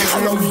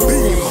Treasure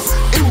Music.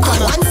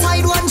 One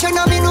side, one chain,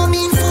 I mean, no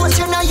mean force.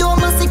 You know, your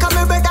massive, I'm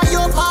a brother,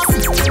 your pass.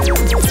 Step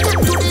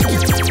to the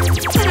kill.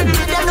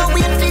 They know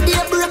we feel the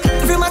break.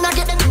 Every man, I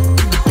get it.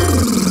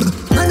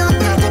 Man, I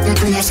get the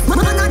place. Man,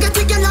 I get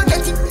it, girl, I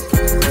get it.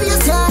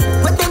 Yes, yeah.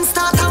 When them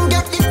start and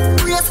get it.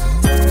 Yes.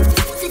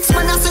 6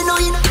 man, I say no,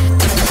 you know.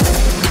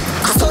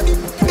 I saw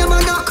them a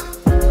knock.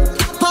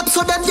 Pop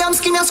so them damn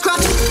skin a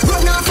scratch.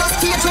 Run off a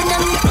stage when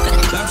them.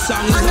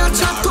 And a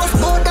chat tough,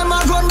 but them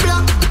a run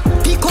black.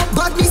 Pick up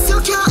badness, you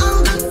can't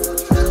angle.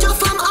 Just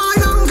from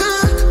all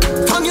angle.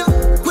 From you,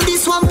 with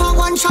this one for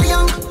one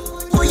triangle.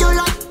 Who you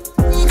like?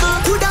 Nigga,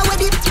 coulda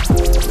with it.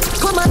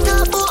 Come and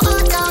talk about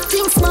all dark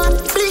things, man.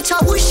 Bleach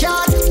a bush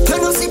yard. You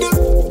know see them.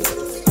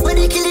 When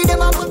they kill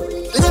them up,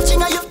 left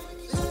in a you.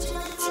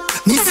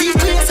 Me see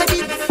clear said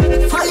it.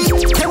 Folly,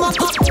 them up.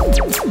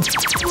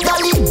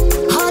 Dali,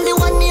 all the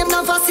one name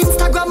now for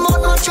Instagram, more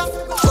not chat.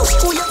 Push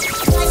to you.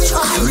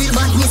 Real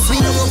badness we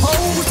know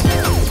about.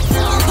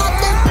 Pop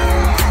them.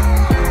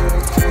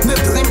 My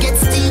brain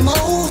gets steam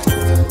out.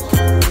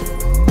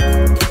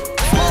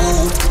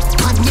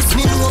 Badness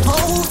we know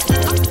about.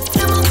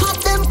 Them a pop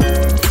them.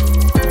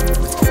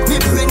 My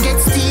brain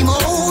gets steam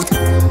out.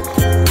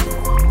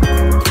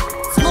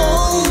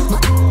 Smoke.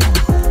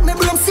 My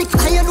brain sick,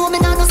 I know me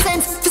nah no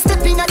sense. To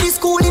step in at the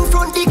school in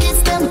front the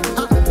kids them.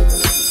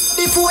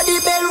 Before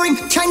the bell ring,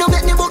 try to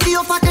make me book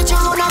you for catch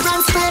around a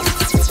grand spell.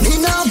 Me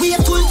nah wait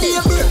till they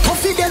break.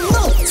 Puffy them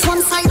now.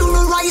 One side on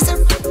the riser.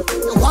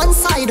 One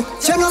side,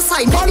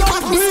 genocide. Body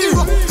bad me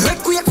zero.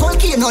 Earthquake,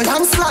 volcano,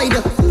 landslide.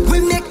 We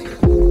make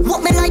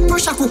what me like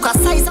pressure cooker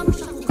size.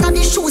 Got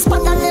the shoes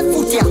pan the left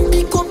foot yeah.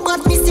 Pick up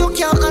badness you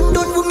can't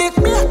undone. We make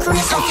black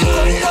race up.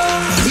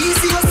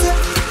 Easy yourself.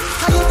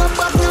 I am a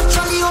bad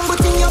naturally young,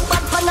 but in your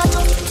bad pan a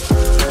jump.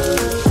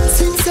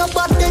 Since you're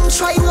bad then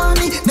try one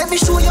me. Let me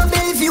show you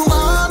Bellevue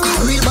army.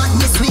 Real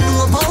badness we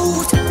know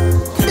about.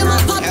 Them a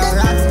pop them.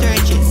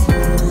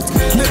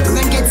 My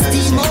brain gets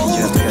steam out.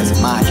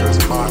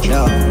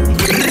 Yo.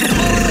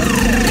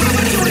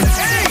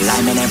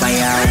 Like me never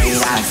hear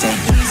what I say.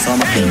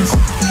 Some things.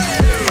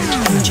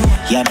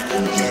 Yep.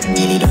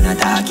 Really done a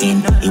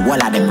talking. The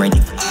whole of them ready.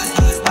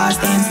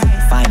 Past tense.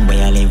 Find where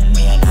you live.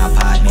 Me an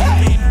apartment.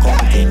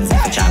 Couple things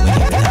if you chat with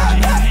you.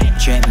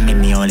 Threaten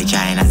me only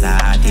trying as an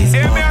artist.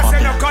 Hear me I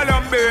say no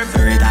Calum, babe.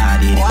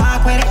 Retarded.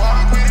 Walk with it.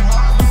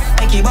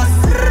 Make it bust.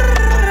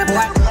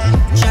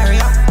 Cherry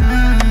up.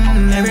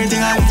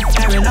 Everything I do,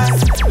 carry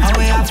lost. How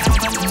we up?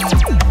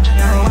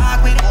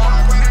 Walk with it.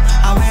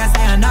 How we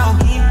say I know.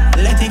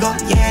 Let it go,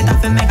 yeah, that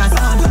will make a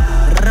sound.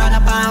 Run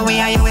up and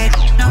where you wait?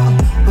 No,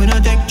 we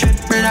don't take trip,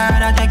 brother,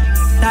 I take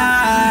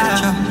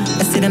that.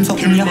 I see them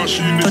something, yeah.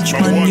 Touch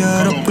man, you're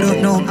up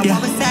without no beer.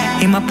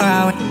 In my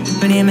power,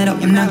 when he made up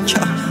him not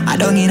sure. I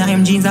don't in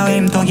him jeans, how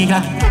him talking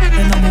like.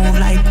 They don't move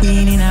like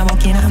Queen in a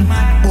walking arm.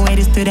 Boy,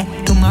 this today,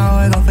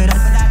 tomorrow I go for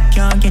that.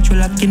 Can't get you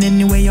locking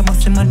anyway, you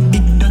must have my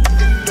big dog.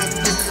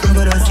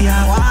 But don't see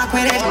how I walk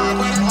with it.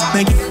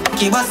 Make it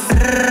keep us,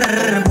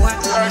 boy.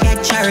 Get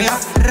cherry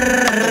up,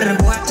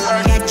 boy.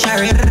 Get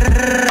cherry up,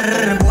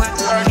 boy.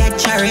 Get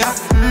cherry up.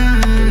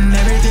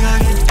 Everything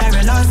I get,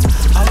 very lost.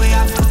 How we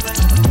up,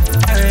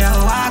 cherry up,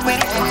 walk with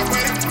it.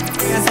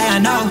 You say I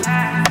know.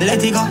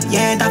 Let it go,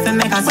 yeah, that will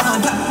make a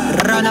sound.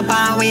 Run up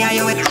and where are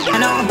you with? I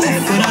know. We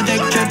don't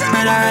take trip,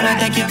 brother, I don't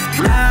take you.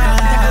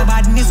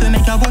 Badness will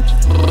make your foot.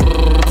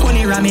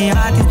 Fully Rami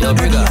artist, no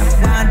biggie.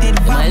 Wanted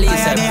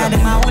vampire, they are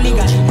them a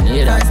hooligan.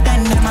 First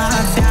time them a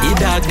hot. He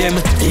dog them,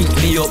 link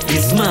me up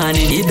this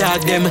morning. He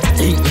dog them,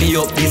 link me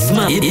up this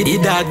morning. He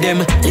dog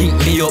them, link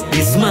me up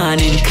this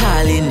morning.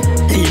 Calling,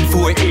 lean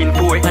for,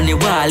 on the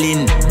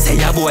wallin'. Say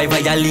a boy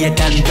violate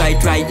and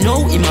right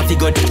now. Him a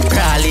figure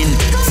crawling.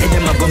 Say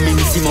them a go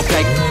mince him up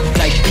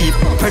like beef.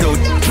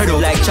 Spread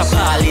out like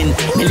chapalin.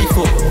 Me lift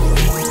up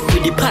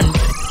with the pan.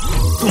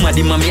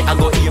 Somebody mommy I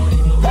go here.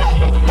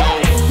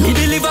 Me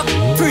deliver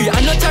free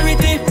and no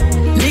charity.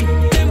 Lick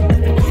them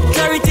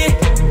clarity.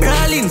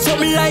 Brawling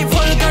something like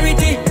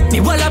vulgarity. Me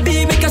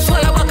wallaby make a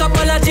swallow back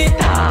apology.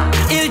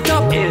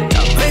 Hilltop,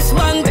 West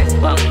Bank,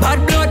 bad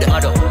blood,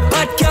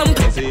 bad camp.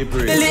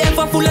 Belly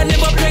ever full and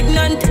never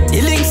pregnant.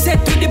 The link set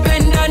with the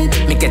pendant.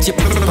 Me catch you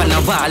on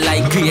a wall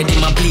like grade in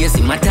my place.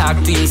 Him a talk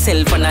to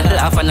himself and a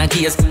laugh and a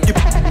gaze. The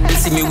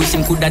see me wish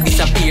him coulda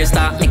disappear.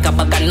 Start make up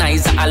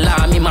organize a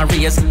alarm in my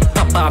race.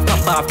 Pop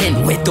off,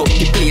 then wet up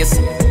the place.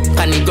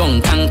 Can he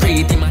gun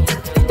concrete him a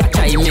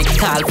try make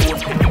call for.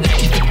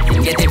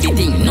 Get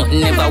everything,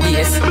 nothing never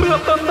waste.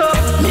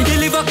 Me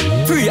deliver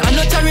free and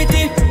no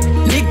charity.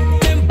 Lick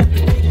them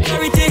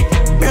charity.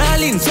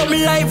 Brawling,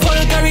 something like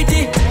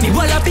vulgarity. Me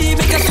wanna be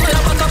make a smile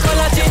back up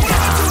apology.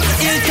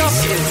 Hilltop,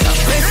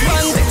 West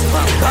Bank,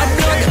 bad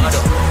blood,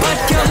 bad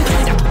camp.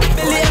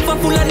 Belly ever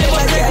full and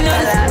never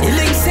pregnant. The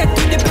link set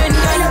to the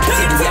pendant.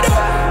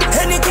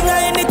 Anything or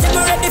anything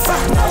we're ready for.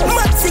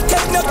 Maxi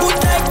kept no good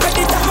like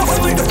predator. What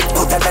we do?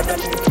 Put another.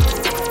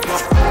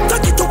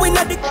 Touch it to win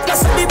a dick,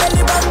 that's the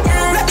belly band.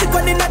 Let it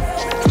one in a,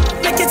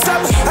 make it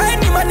stop.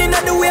 Any man in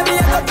the way me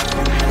a got.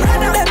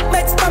 That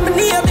makes my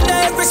name in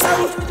every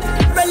song.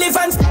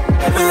 Relevant,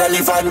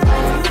 irrelevant.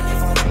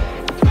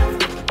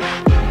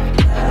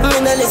 Me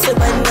no listen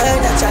man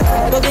murder chat,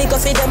 but we go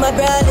feed them a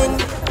brawling.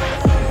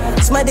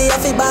 Smaddy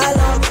off the ball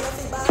out.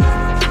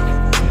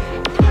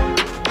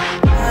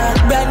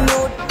 Brand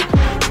new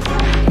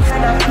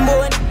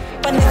bone,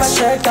 but never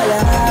shirt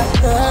color.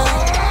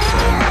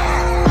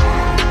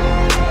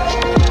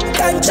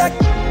 Contract,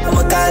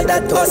 I'ma call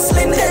that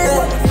hustling.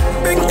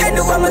 Bring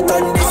anyone my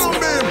turn this.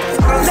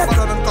 Let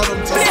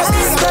play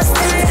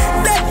disgusting.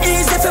 That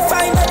easy to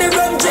find on the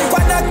rum drink.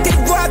 One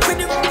active walk with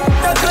the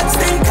no guts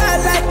thing. Call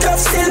like tough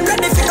still.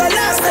 Gonna if you go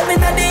last time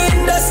in the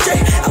industry.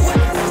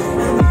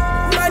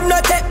 Man no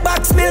take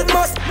box milk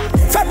must.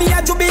 From me a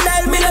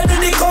juvenile, me no do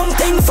the come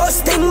thing.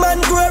 First thing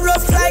man grow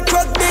rough like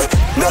rugby.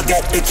 No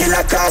get the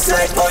killer cross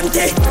like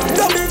Bunty.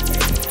 Double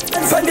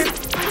and from the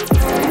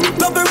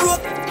double rope.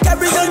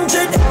 Carry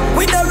 100,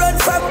 we don't run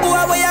from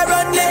boy, we are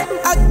run there.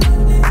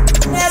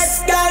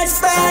 Yes, God's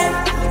fan.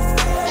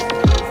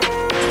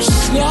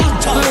 Me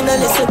no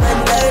listen man,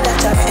 murder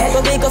chat,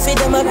 but we go feed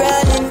them a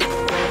brawling.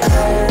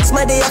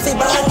 Smaddy off the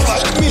ball.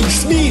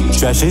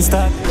 Trashy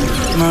start,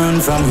 man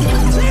from me.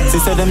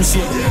 Sister them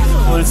shit,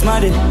 old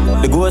Smaddy.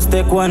 The ghost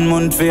take 1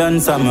 month for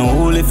answer me.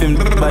 Who lift him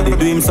body,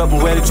 do him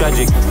something well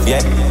tragic.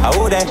 Yeah, I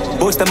would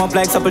boost them up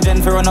like supple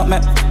gen for run up me.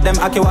 Them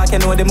aki walk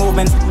know the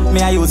movements.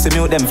 Me I used to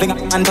mute them finger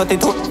and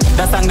 32.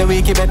 That song the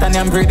week better than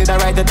I'm pretty. I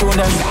write the tune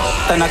them.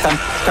 Then I can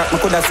crack me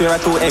coulda swear a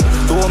 2 egg.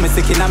 2 me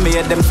sick in a me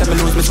head them say me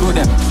lose me screw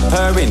them.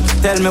 Hurrying,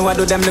 tell me what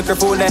do them liquor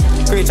fool there.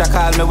 Creature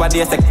call me what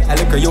they say I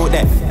liquor you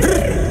there.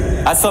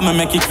 I saw me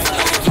make it.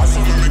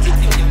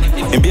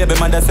 And baby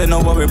mother say no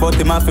worry about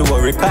him have to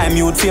worry. Climb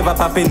youth favor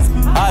poppins.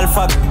 All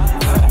fuck.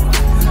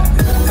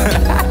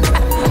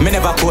 Me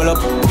never call up.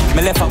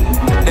 Me left up.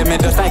 Them me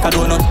just like a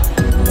donut.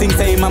 Think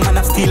say him a man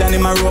of steel and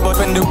him a robot.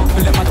 When the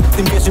let my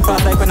team face she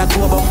pass like when I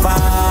two about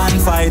fan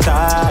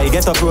fighter. He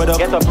get up road up.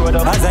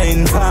 As I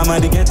informer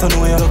they get to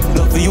know you.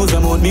 Love to use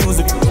them old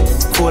music.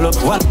 Pull up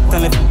one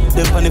and let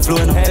them on the floor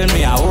and tell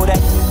me how that.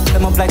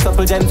 Them up like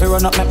supple gen to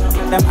run up me.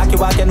 Them aki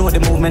walk you know the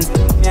movements.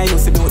 Me I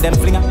used to do them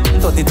flinger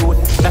 32.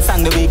 That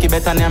song the week better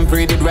than I'm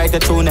pretty right the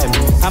tune them.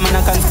 I'm an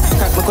I can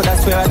crack me coulda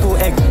swear a 2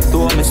 egg.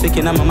 2 me sick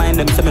in my mind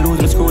them say me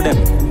lose me screw them.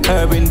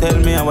 Herbin tell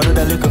me I want do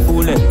that little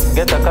fool them.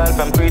 Get a call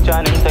from preacher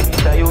and him take it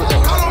to you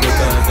them.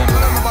 Because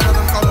them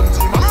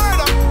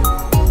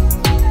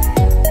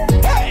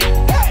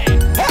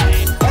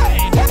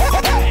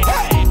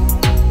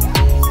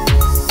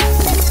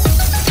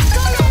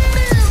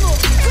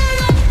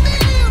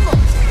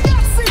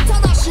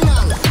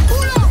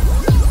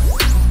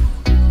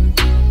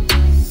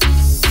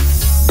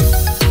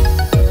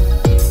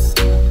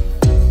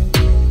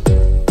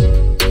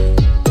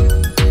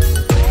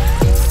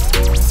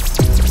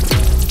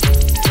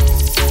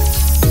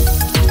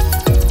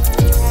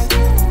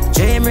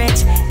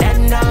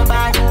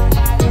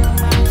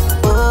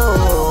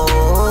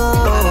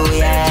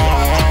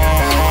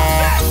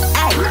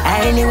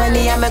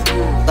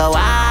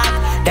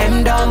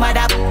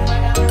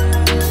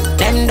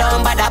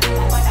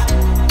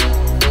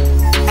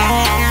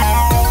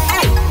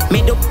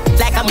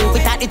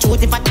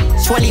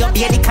Surely up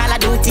here the Call of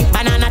Duty.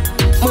 Banana,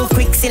 move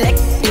quick, select,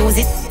 use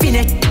it, pin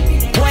it.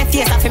 Boy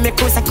face off in me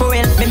cruise a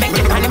coil. Me make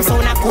the pan them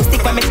sound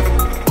acoustic when me.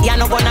 Yeah,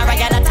 no gonna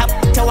ride at the top.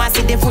 You want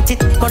see the foot it,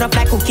 gonna up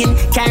like cooking.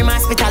 Carry my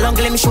hospital,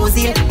 ungle me shows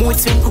heel. Mood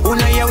swing, who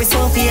know you we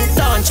so feel.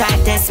 Don't try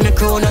test me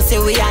crew, no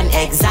say we an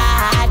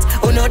exact.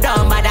 Who know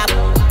down bad up.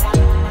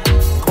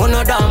 Who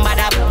know down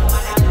bad up.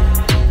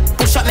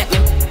 Push up make me,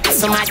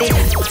 somebody.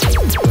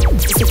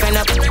 See friend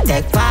up,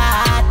 take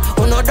part.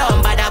 Who know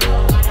down bad up.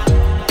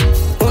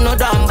 No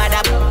dumb bad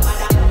up.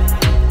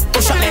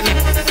 Push up me,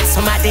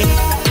 somebody.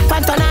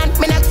 Panton on,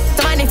 me not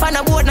the money for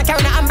no board, no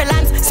carry no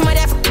ambulance.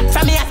 Somebody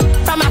from me,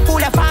 from a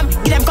pool of farm.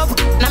 Give them cup,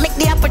 now make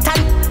the apple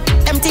tan.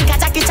 Them think a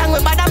Jackie Chan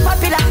with bad and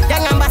popular.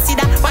 Young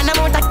ambassador, one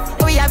amount of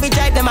we have we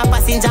drive them a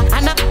passenger.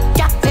 And a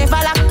cat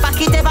never lock,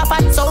 pocket ever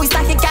fat, so we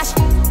stack it cash.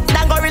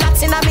 Then go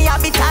relax in a me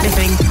habitat. Me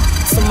think,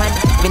 somebody,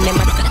 me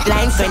never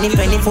line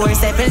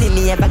 24/7 in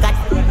me ever got.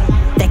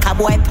 Take a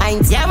boy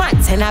pint, yeah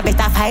man. Send a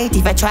better fight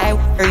if I try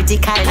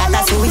vertical.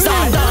 That's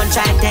suicide. Don't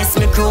try test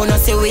me crew, no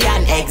say we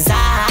an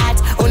exact.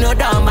 Who no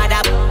dumb bad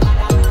up.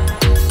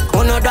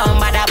 Who no dumb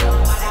bad up.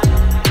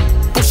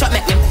 Push up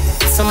make me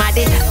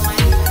somebody.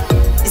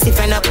 Cause if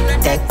you not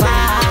take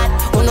part,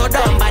 who no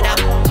dumb bada.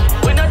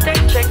 We no take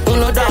check. Who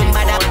no dumb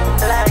bada.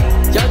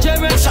 Yo,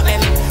 Jerry,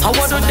 I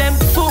want them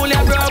fool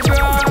ya, bro.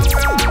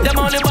 Them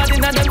only body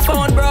in them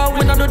phone, bro.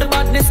 We not do the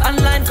badness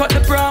online, cut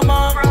the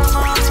promo.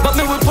 But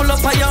me will pull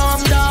up a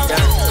arm down.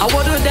 I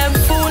want them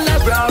fool ya,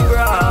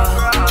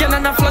 bro.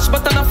 Cannon a flash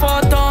button a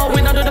photo.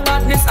 We not do the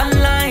badness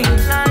online,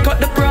 cut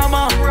the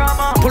promo.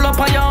 Pull up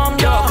a arm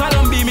down.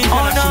 Calum be me.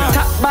 Oh no,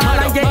 tap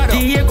ball and get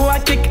Diego a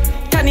kick.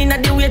 Inna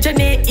the way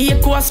Jenny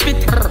echo a spit.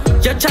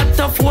 Your chat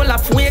tough wall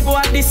of way go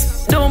at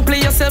this. Don't play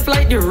yourself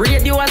like the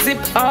radio a zip.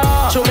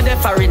 Oh, show me the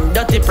foreign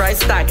dirty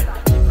price tag.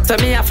 So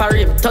me a for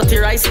him, 30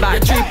 rice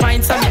bag. 3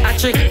 pints on me a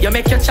trick, you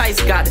make your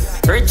choice, God.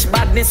 Rich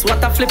badness,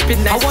 what a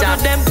flipping nice job. I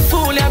want them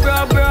fool ya,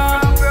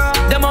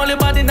 bro. Them only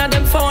bad inna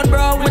them phone,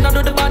 bro. We not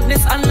do the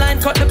badness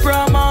online, cut the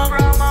promo.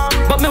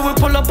 But me will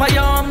pull up a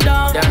arm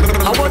down.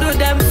 I want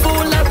them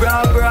fool ya,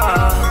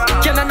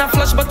 bro. Cannon a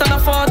flash button a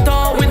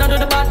photo. We not do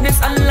the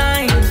badness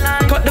online,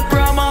 cut the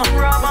promo.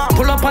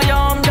 Pull up a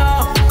arm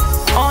down.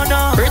 Oh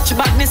no, rich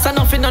badness and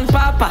nothing on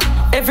papa.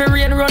 Every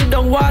rain run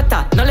down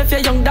water. Now left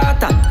your young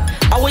daughter.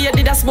 How you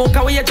did a smoke,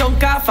 how you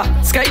jump off?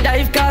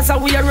 Skydive cars, how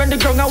we run the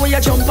ground, how you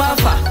jump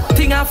off?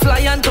 Thing a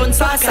fly and turn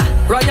salsa.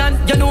 Ryan,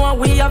 you know how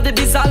we have the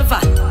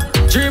dissolver.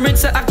 Dream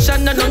it's a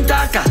action and don't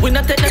talk. We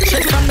not take the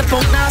shit from the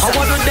punk NASA. I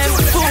want them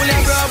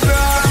fooling,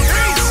 bro.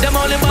 Them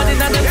only body in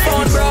them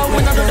phone, bro.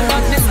 We not do the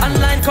badness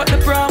online, cut the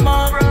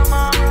promo.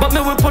 But me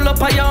will pull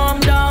up a arm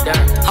down.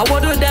 I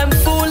want them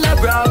fooling,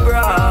 bro.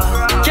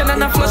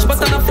 Cannon a flash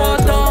button a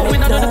photo. We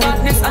not do the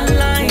badness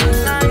online,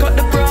 cut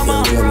the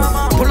promo.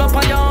 Pull up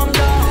a arm down.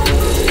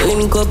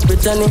 Link up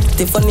Brittany,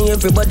 Tiffany,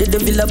 everybody the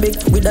villa big.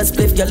 With a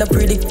spliff, y'all a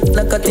pretty,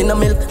 like a tin of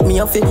milk. Me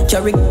a fit,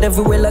 carry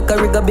everywhere like a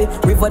rigaby.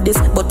 River this,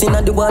 but in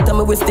the water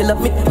me we still a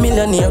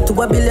millionaire.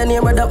 To a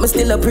billionaire, but that me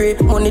still a pray.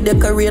 Money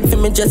decorate for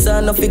me just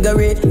on a figure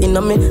eight. In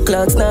a me,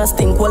 clocks now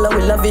stink while I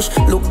will lavish.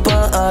 Look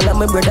pa all of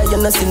my brother,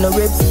 you not see no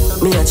rip.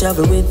 Me a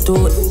travel with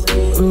two.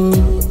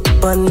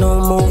 Pan no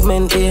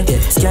movement here.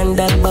 Scan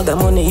that bag of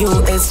money,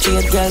 US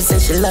straight. Girl say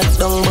she locked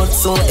down but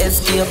so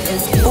escape.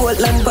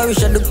 Portland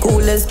Parish are the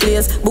coolest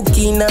place.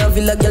 Burkina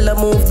Villa, girl a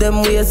move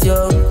them ways,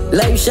 yo.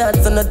 Live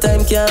shots on the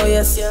time can't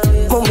waste.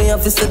 Mommy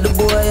have to set the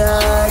boy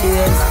hard,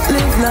 yes.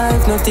 Live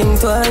life, nothing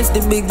twice.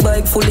 The big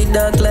bike fully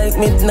dark like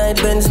midnight.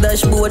 Bench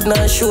dashboard,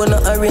 now show no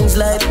orange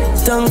light.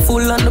 Tongue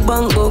full on the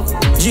bank book,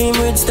 dream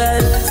rich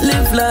style.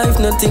 Live life,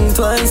 nothing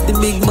twice. The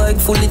big bike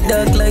fully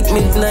dark like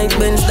midnight.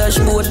 Bench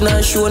dashboard, now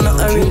show no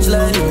orange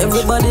light.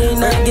 Everybody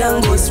in a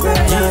gang goes spread.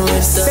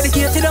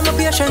 Dedicated and my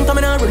patient,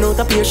 coming and run out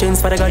of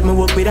patience. For the God me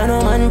work with and no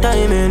man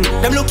timing.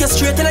 Them look you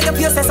straight in your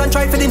faces and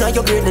try to deny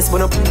your greatness. But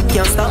no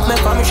can't stop me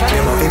from shine.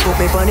 Them have to put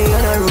me funny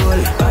on a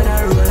roll.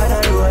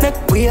 Make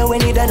way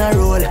when you done a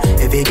roll.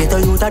 If you get a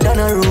youth a done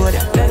a road.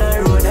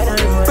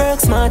 Work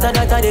smarter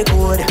that a the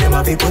code. Them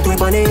have to put me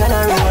funny on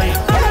a roll.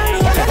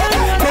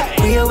 Make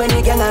way when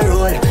you gang a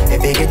roll.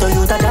 If you get a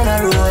youth a done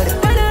a road.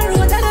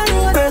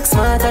 Work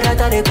smarter that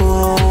a the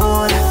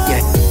code.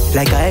 Yeah.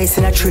 Like a ice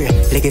in a tray,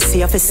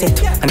 legacy of a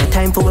set, and a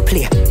time for a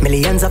play.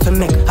 Millions of a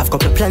make, I've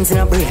got the plans in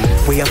a brain.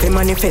 We have to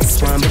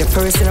manifest, one be the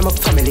first in my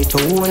family to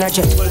own a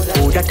jet.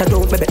 Oh, that I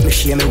don't, me bet me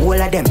share me all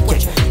of them.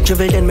 Yeah,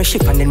 dribble then me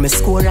ship and then me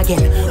score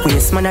again.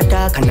 Waste man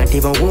attack and not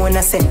even want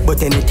a cent.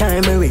 But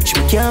anytime me reach,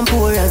 me can't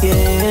pour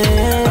again.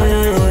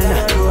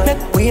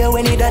 Make way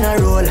when you done a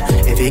roll.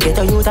 If you get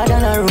a youth, I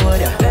done a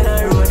road.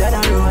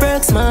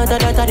 Work smarter,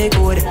 that a the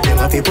code. Them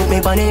have to put me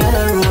bunny on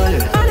a roll.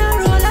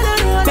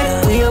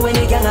 Make way when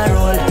you can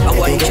roll. I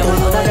want you to I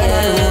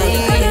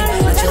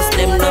just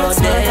them no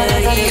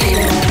day.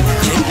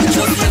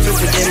 Just every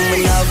for them we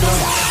love them.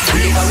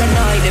 Fully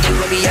paranoid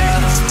everywhere we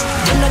are.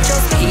 They're not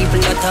just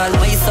people at all.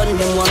 My son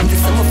them want to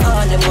some of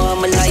all them want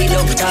me lie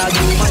down. Dog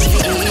you want the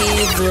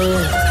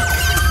evil.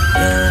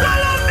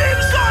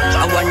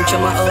 I want you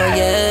my oh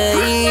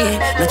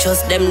yeah. Not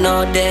just them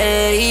no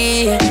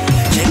day.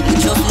 Check me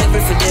just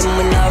level for them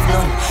we love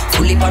none.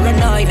 Fully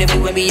paranoid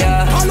everywhere we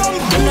are.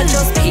 They're not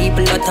just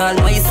people at all.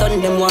 My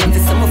son them want to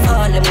some of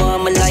all them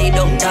want me lie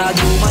down. Dog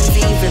you want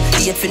evil.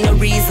 Hate for no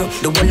reason.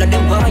 The whole of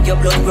them want your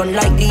blood run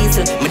like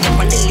diesel. Me up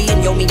on the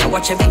lane, yo me I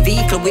watch every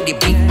vehicle with the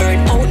big bird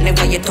out.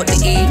 Never yet touch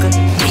the eagle.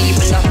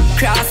 People are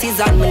crosses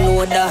and me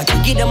know that.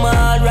 Give them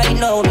all right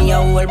now, me a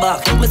hold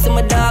back. Me see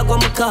my dog when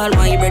me call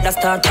my brother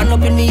start. Turn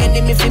up in the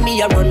enemy for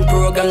me a run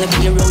program. The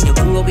be around you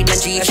grow with a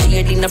G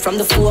shade in from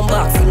the phone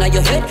box. In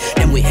your head,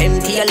 then we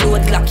empty a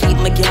load clock. Keep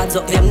my guards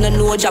up, them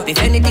no drop. If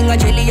anything I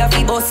jelly a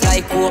fi bust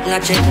like coke.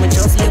 Not check me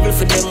just level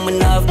for them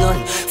when I have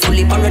none.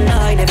 Fully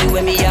paranoid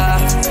everywhere me are.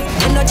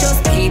 They're not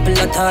just people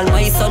at all.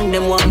 My son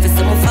them want for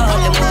some of all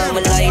them want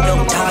me lie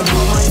down. Dog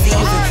you want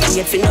evil.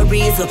 Yet for no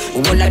reason.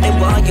 All of them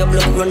want your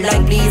blood run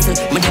like diesel.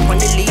 Me up on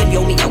the lane,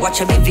 yo me I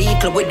watch every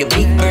vehicle with the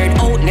big bird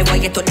out. Never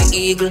yet touch the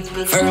eagle.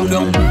 Firm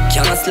ground,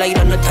 can't slide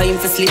on no time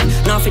for sleep.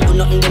 Now if you do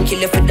nothing, then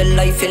kill you for the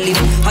life you live.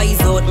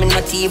 Eyes out, me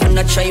not even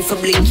not try for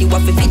blink. You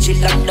have a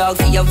vigilant dog,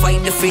 you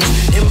avoid the fridge.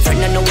 Them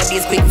friend I know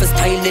nowadays quick for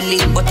style the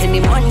lead. But any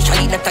man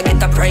shy that I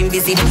get a prime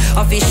visit.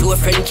 Off his show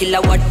friend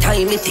killer what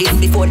time it is.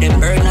 Before them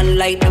burn and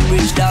light the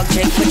bridge dog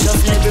check. But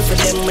just level for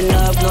them and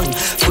have none.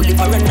 Fully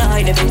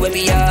paranoid everywhere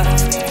we are.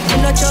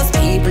 I'm not just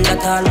people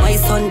that all my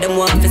son. Them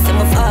want to see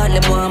my fall,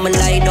 them want me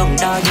lie down.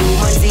 Dog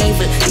human's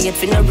evil, hate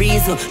for no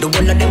reason. The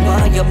whole of them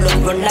want your blood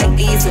run like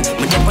diesel.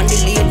 Me up on the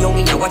lane, yo,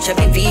 me watch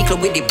every vehicle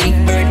with the big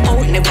bird out.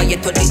 Never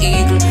yet to the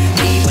eagle.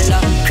 People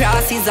are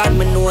crosses and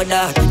me know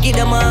that. Give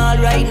them all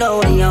right now,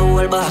 they a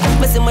hold back.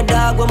 Me see my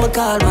dog when me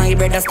call my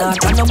brother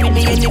start. And up with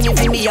the enemy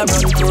for me a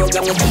run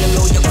program. We tell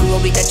you your crew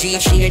with a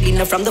G-shade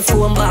dinner from the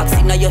phone box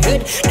in your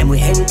head. Then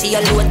we empty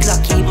a load clock,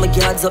 keep my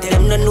yards up.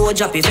 Them no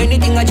drop. If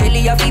anything I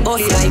jelly a fi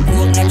bust like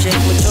boom and check.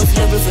 We just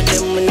level for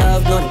them and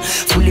have none.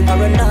 Fully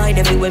paranoid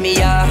everywhere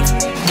me are.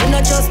 We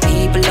not just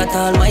people that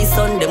all my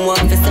son. Them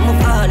want to see me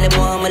fall, them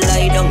want me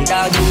lie down.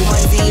 Dog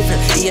human's evil,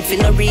 hate for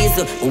no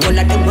reason. All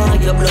of them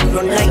want your blood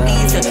run like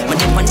diesel. Me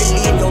up on the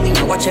lane, yo, me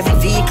watch every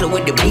vehicle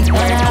with the big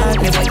bird out.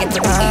 Never get to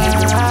the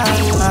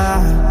evil.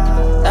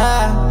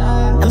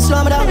 I'm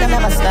slow me down, they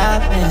never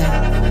stop me.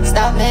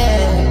 Stop me.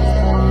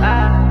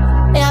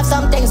 Me have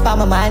some things by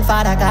my mind,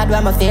 Father God,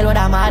 when I feel what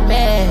I'm at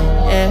me.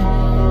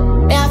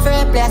 Me have to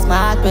replace my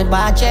heart with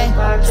watching.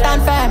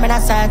 Stand firm in the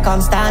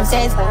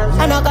circumstances.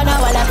 I'm not gonna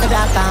let the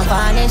black and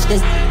vanish.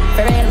 This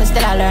for real, me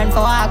still I learn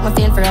for walk. Me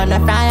feel for run the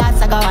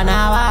fryers, I go and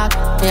I walk.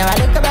 Me have a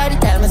little birdie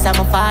tell me some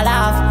fall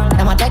off.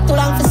 Them a take too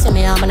long to see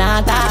me, I'm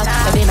not talk.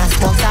 I be not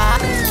smoke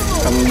talk.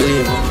 I'm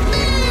believing.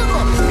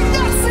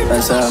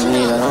 That's all I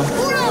need, huh?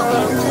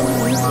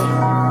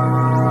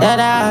 Yeah,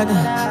 dog.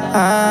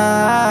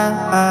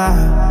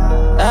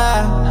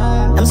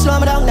 Them slow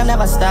me down, them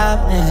never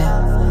stop me.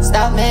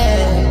 Stop me.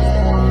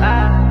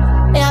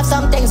 Me have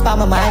some things by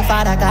my mind,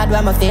 Father God,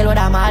 when I feel what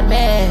I'm at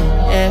me.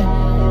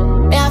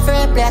 Me have to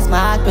replace my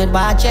heart with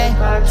watching.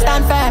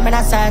 Stand firm in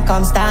the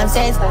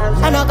circumstances.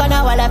 I'm not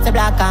gonna let the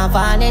black and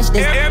vanish.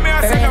 This for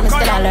real, me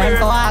still I learn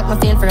for walk. Me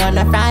feel for run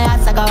the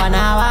fryers, I go and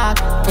I walk.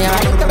 Me have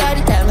a little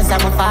birdie tell me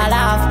some fall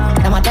off.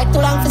 Them a take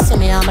too long to see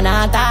me, I'm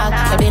not talk.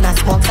 Maybe not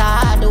smoke so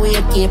hard, the way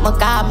it keep me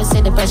calm. Me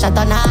see the pressure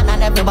turn on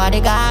and everybody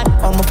gone.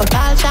 Come up for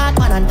call shot,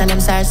 man, and tell them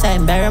sir,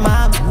 saying bury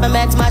mom. Me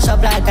make smash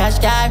up like cash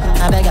car.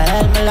 I beg her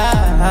help me,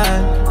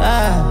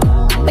 Lord.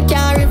 I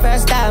can't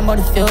reverse time, but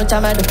the future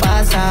made the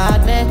past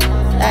hard me.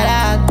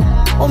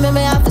 Oh,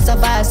 me have to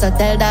survive, so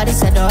tell daddy,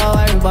 say don't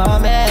worry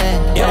about me.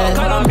 Yo,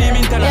 Calum, beam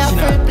international. Me have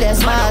to replace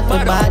my heart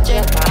with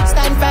budget.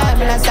 Stand firm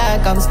in the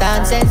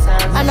circumstances.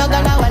 I'm not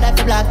gonna let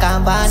the black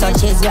and vanish.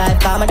 Such is life,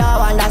 come I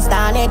don't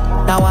understand it.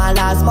 Now I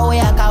lost my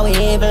way, cause we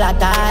evil at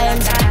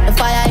times. The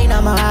fire in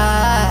my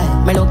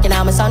heart. Me looking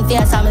at my son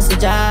face, I miss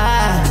the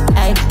joy.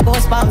 Hey,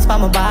 goosebumps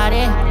for my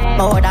body.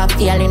 My word of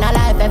feeling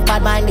alive, if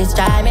bad mind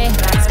destroy me.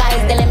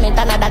 Sky's the limit,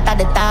 and that's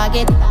the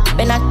target.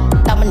 Been a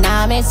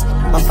miss.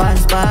 My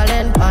fans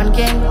ballin', on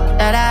king,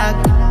 that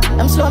dog.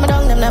 Them slow me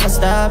down, them never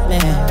stop me.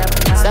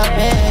 Stop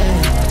me,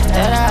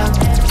 that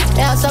dog.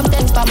 Yeah, some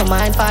things by my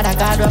mind, Father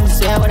God, when I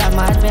swear what I'm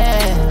at me.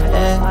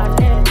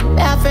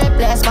 Me have to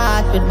replace my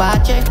heart with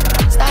battery.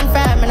 Stand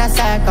firm in the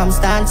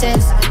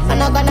circumstances. I'm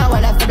not gonna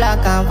let the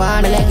black and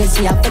vanish. My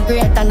legacy I feel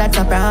great and that's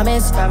a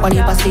promise. One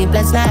heap of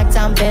sleepless nights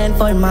and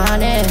painful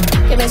morning.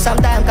 Give me some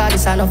time cause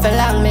this I don't feel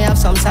long. Me have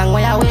some song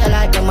where I wear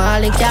like the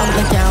Mali Camp.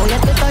 Me can't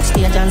wait to touch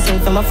stage and sing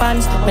for my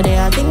fans. Me they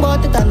all think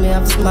about it and me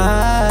have a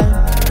smile.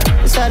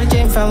 This is the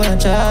dream from your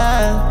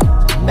child.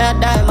 Me a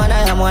diamond,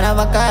 I am one of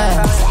a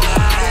kind.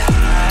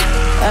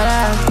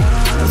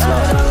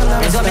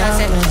 That's what I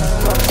said.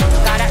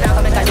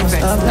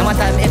 No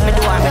matter if me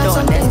do or me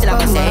don't, then still I'm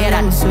gonna say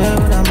that.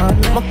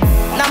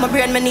 Now my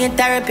brain me need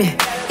therapy.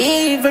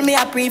 Even me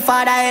I pray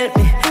Father help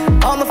me.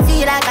 Oh me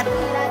feel like a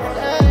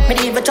me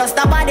don't even trust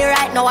nobody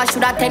right now. I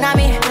should have 10 of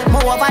me.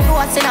 More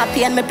overdose in a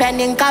pain, me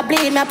pending can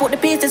bleed. Me I put the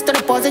pieces to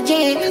the puzzle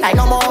G. Like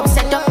no more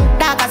upset up,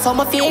 dark as how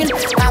me feel.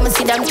 Now me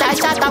see them try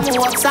shot and me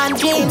hopes and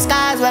dreams.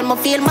 Cause when me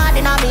feel mad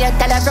in me, I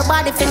tell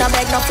everybody finna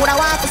beg no food I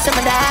want to see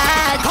me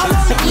dad.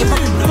 Me keep me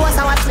close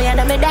and watch me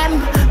and me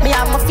them. Me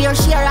have my fair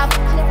share of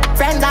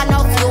friends and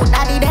no few.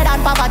 Daddy dead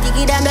and poverty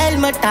give them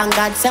helmet. Thank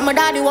God say my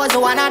daddy was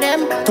one of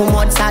them. Too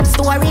much sad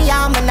story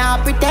and me now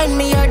pretend.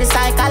 Me hear the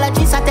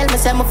psychologist I tell me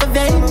say me for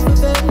vent.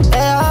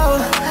 Hey, oh,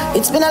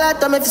 it's been a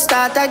lot of me to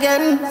start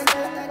again.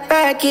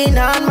 Working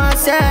on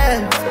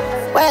myself.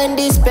 When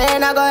this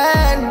pain I go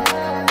end.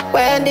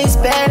 When this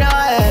pain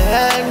I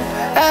end.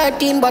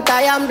 Hurting but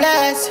I am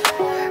blessed.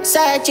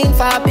 Searching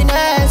for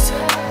happiness.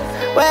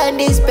 When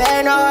this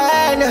pain I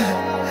end.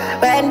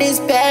 When this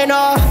pain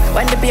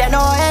when the pain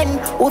end,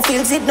 who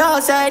feels it now?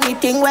 So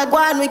anything we're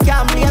going, we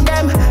can't blame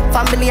them.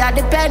 Family I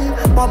depend,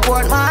 more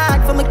pour my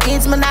heart for my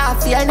kids, me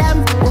not feel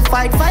them. We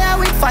fight fire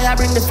with fire,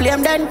 bring the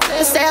flame then.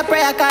 We say a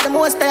prayer, cause the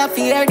most I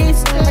fear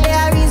this. But they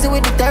are easy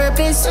with the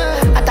therapist.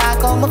 I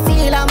talk how me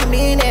feel and me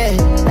mean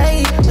it.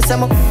 Hey, me say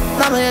my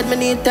mama head, me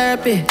need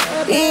therapy.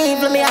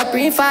 Even me I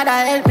pray Father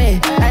help me.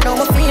 I know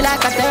me feel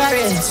like a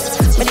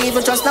terrorist. Me don't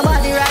even trust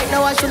nobody right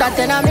now, I should have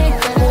 10 of me.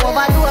 More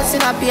overdose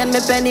in a pain, me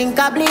pending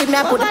can bleed. Me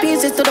I put the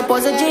pieces to the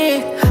puzzle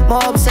G.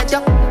 More upset, yo,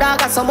 dog,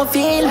 that's how I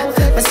feel.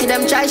 I see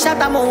them try shot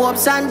at my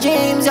hopes and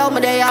dreams. Yo, me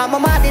there, I'm a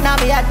mad in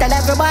me. I tell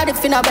everybody,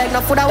 finna beg,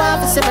 no food I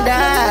want to see me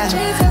die.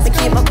 Me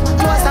keep my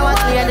close, I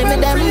want clearly me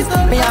them.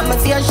 Me have my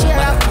fair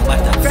share of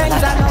friends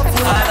and love.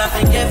 Father,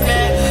 forgive me.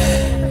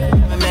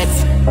 Me met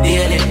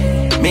daily,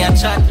 me a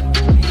chat.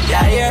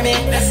 Yeah, hear me?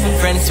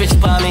 Friends switch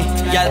for me,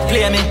 y'all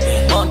play me.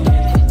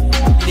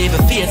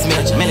 Even face me,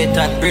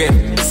 militant brave.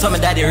 Some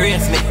of daddy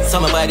raise me,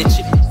 some of body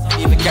chip.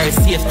 Even carry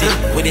safety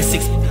with a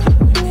 6,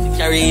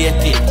 carry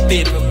 80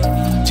 paper.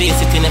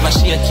 J-City never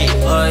shake it.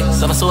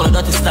 Some soul of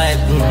dirty style,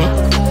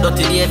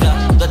 dirty behavior,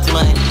 dirty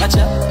mind.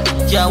 Gotcha.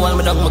 Can't hold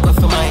me down, my go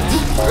for mine.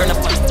 Run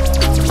up on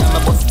I'm a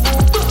boss.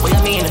 What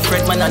you mean?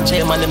 Fred man and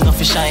J man, them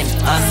nothing shine.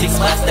 6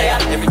 months there,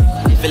 every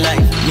live a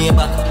life. Me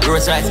back,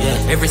 Rose Rice,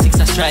 every 6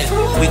 I strive.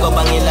 We go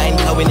bang in line,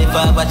 cause we never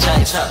have a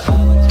child.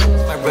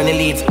 Running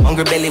leads,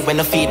 hungry belly when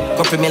I feed.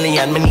 Couple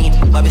million, me need.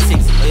 Bobby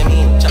 6, what you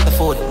mean? Chop the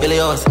food, Billy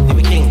O's, give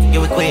a king,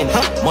 give a queen.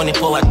 Money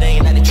power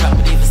dying at the trap,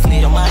 but even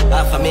slay your mind.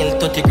 $500,000,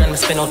 30 grand, me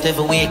spend out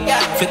every week.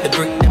 Flip the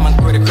brick, them and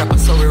grow the crap,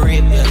 so we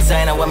rape.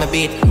 Designer what me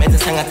beat, made the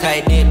song a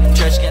kite did.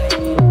 Church get,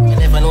 you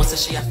never know, so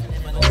she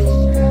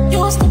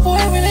Used to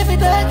boy, we live it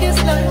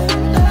darkest life.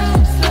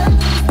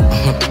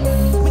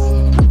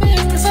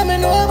 Cause I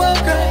know about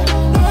crime.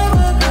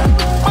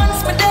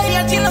 Once my day,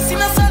 until I see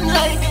the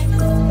sunlight.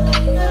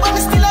 But we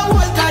still a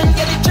whole time,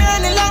 get the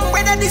journey long,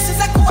 brother, this is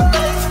a cool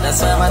life.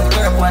 That's why I'm on the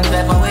curb one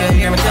type of way,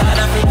 hear me tell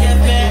her forgive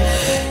me.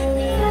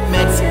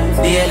 Mix,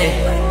 daily,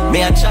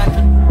 me a chat.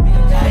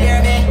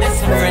 Hear me,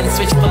 friends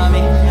switch for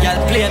me,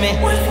 y'all play me.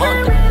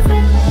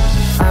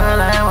 All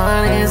I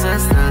want is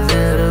just a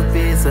little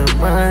piece of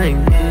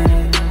mind, yeah.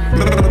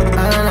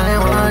 All I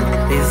want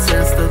is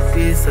just a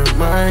piece of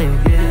mind,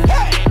 yeah.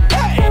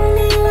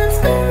 Only what's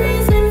the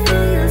reason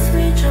for your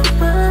switch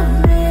up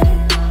on me?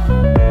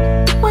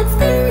 What's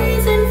the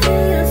reason for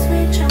your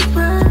switch up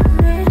on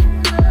me?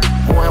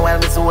 Boy, while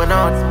me zone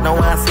out, no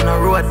one see no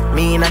road.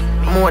 Me in a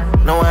mode,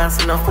 no one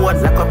see no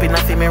food. Lock up in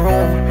a me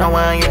room, no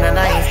one in a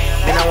night.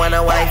 Me no want a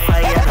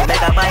Wi-Fi and a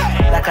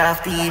megabyte. Like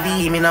off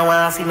TV, me no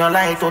want see no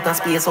light. Out of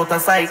space, out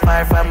of sight,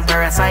 far from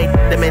parasite.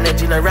 Them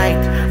energy no right,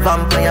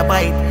 vampire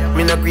bite.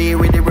 Me no agree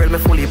with the world, me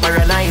fully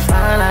paranoid.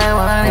 All I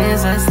want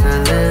is just a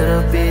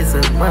little piece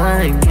of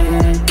mind,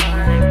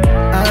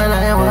 yeah. All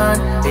I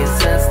want is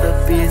just a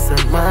piece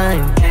of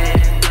mind, yeah.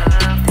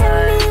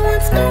 Tell me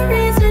what's the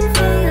reason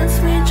for your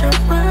switch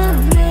up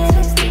on me?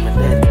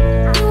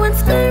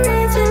 What's the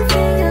reason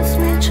for your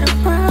switch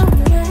up on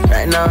me?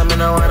 Right now, me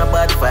no want a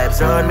bad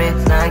vibes around me.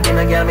 Nah, give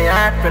no girl me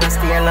heart, but I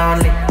stay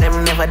lonely.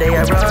 Them never they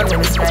around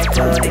when it's like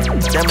cloudy.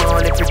 Them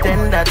only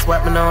pretend, that's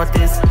what me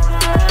notice.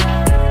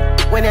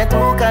 When you're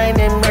too kind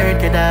and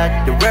murky, dog.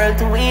 The world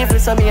too evil,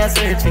 so me a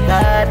search for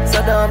God.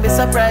 So don't be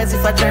surprised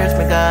if I church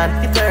me God.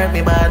 It hurt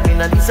me bad, me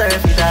not deserve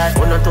it, dog.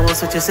 One or two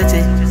switch your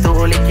city, too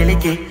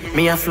licky.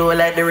 Me a flow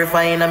like the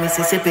river in a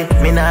Mississippi.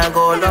 Me nah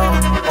go low,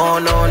 oh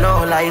no.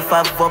 Life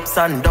have ups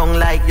and down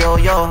like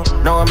yo-yo.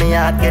 Now me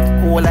heart get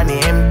cool and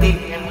empty.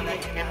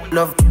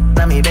 Love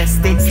na me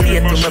bestie. Stay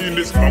to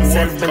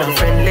myself, me no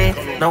friendly.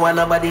 No one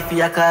nobody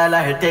fi a call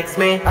or text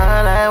me.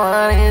 All I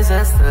want is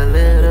just a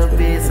little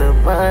piece of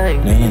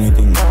mind.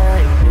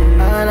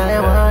 All I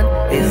want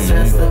is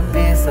just a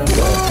piece of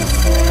mind.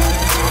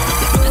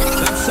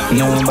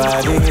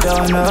 Nobody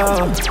don't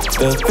know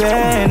the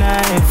pain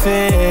I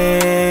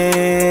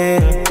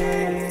feel.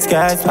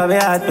 Skies probably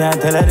hot me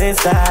until I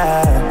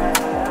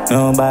decide.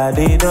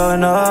 Nobody don't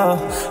know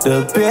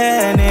the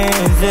pain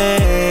is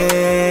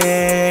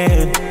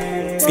real.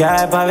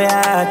 Sky probably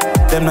hot,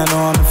 them don't know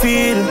how me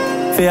feel.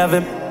 Fear have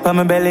him on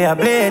my belly a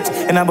bleach.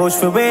 In a bush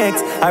for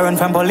weeks, I run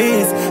from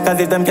police. Cause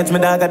if them catch me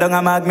dog, I don't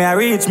have mag me a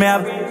reach. Me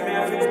have,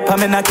 pa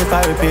me not keep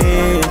a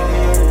repeat.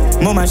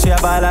 Mama she a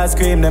ball and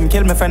scream. Them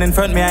kill me friend in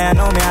front me, I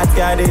know me a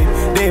scared deep.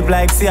 Deep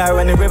like CR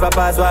when the river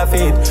pass what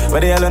feet.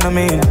 What the hell do you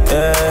mean?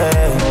 Yeah.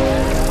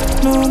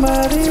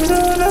 Nobody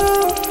don't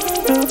know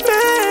the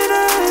pain I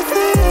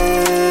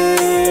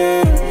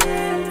feel.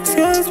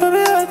 Skies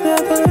probably hot me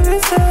up on the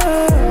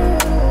side.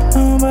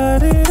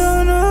 Nobody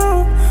don't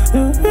know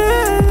the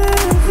pain I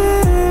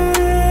feel.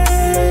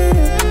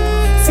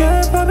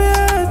 Skies probably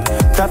hot.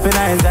 Tapping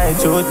eyes like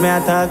truth, me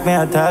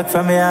attack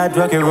from me hard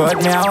rocky road,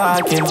 me a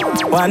walking.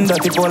 One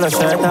dirty polo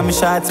shirt and me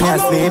shorts, me a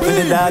sleep with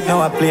the dog,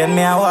 now a plane,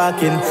 me a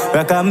walking.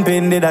 Rock and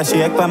pin, did a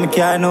shake pa me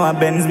car, now a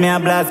Benz, me a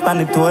blast pan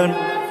the toll.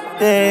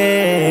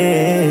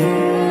 Hey.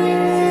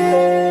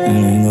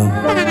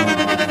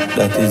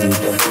 That is it.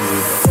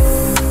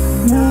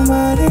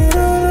 Nobody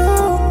don't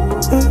know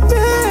the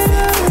pain I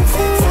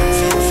feel.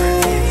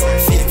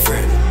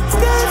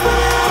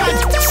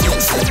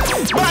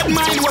 Bad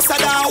mind was a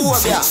down over.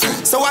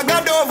 So I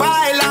got over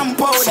island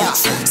powder.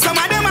 Some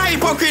of them are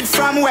hypocrite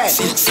from where?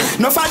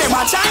 No for them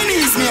are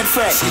Chinese made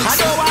friend. I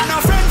don't want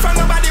no friend from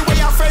nobody where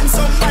your friend.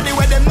 Somebody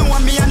where them know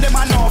me and them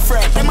are no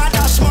friend. Them a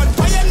dash mud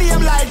by your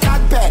name like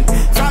that pen.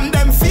 From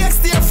them fake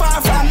stay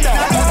far from them.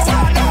 I don't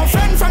want no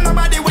friend from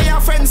nobody where your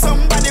friend.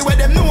 Somebody where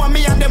them know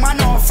me and them are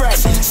no friend.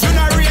 You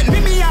not rate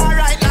me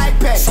alright like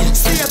pen.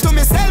 Stay to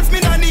myself, me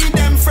don't need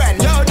them friend.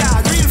 Yo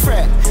dog, real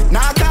friend.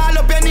 Now call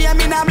up any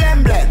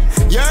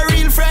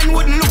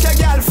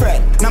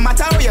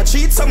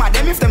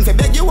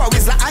you a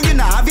whistler and you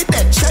not have it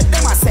dead. Check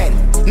them a send.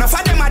 No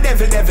for them a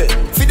devil.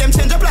 Feed them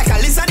change up like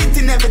a lizard, it's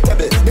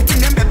inevitable. The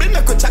thing them bubble,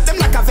 me could chop them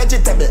like a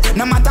vegetable.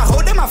 No matter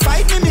how them a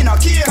fight me no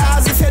care.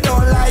 Cause if you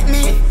don't like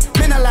me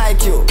not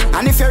like you.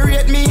 And if you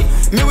rate me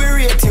will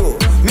rate you.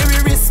 Me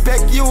will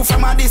respect you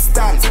from a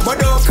distance. But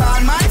don't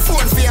call my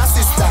phone for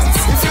assistance.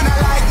 If you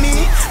not like me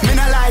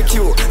not like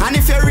you. And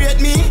if you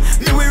rate me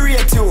will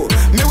rate you.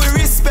 Me will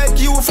respect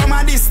you from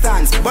a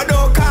distance. But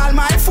don't call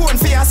my phone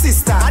for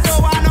assistance. I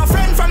don't want no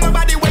friend from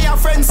nobody where your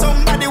friend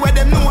somebody where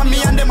them know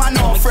me and them are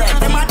no friend.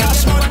 Them a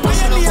dash mouth by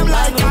your name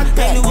like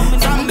Macbeth.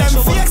 From them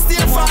fake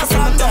stay far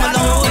from them.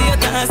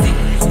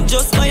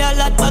 Just buy a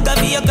lot bag of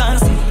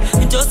vacancy.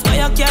 Just buy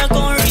a car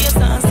con race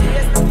and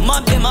see.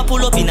 Mob them a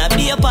pull up in a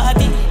beer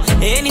party.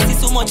 Anything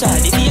so much all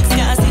the fakes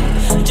can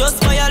see. Just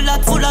buy a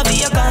lot full of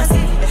vacancy.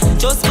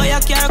 Just buy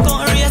a car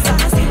con race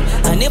and see.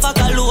 I never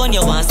call you when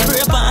you want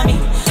spray for me.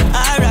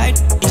 Alright,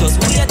 you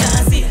just wait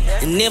and see.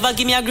 Never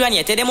give me a grand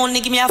yet, tell them only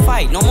give me a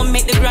fight. No one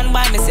make the grand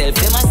by myself,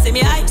 they must say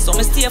me high. So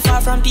me stay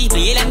far from people,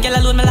 alien girl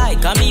alone me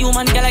like. Cause me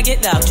human girl I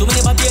get dark, so me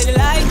never pay the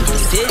light.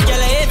 Say girl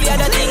I every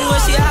other thing where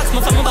she asks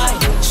me for my buy.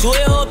 Show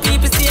you how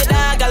people say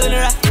that girl on the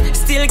right.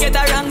 Still get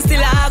a wrong,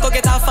 still I go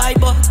get a fight.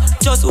 But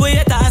just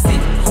wait and see.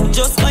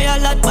 Just buy a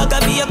lot bag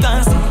of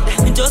vacancy.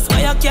 Just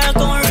buy a car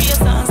con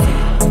race and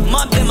see.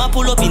 Mob them a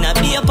pull up in a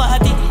beer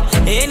party.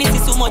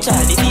 Anything so much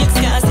all the fakes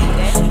can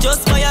see.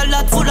 Just buy a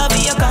lot full of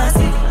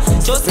vacancy.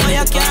 Just buy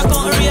a car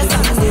con race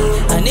and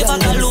see. I never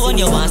alone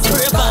you want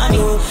spray for me.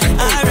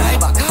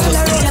 Alright.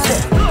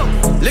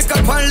 Lick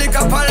up and lick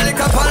up and lick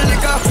up and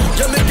lick up.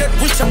 You me get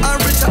richer and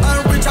richer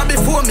and richer.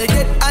 Before me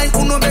get high,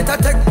 who no better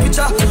take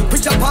picture.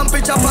 Picture pan,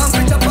 picture pan,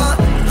 picture pan.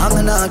 I'm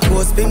the North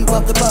Coast pimp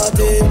of the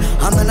party.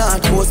 I'm the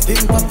North Coast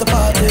pimp of the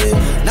party.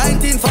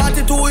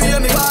 1942 hear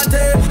me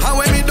party. And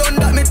when me done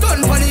that, me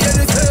done funny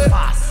anything.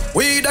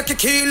 We the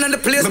kick in and the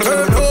place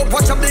burn up.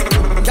 Watch a big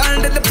girl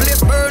let the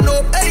place burn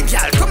up. Hey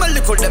girl, come and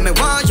look at them, me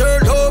want your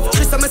love.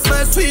 She say me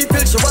smell sweet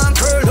till she want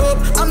curl up.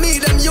 I me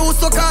them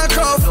use so called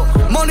rough.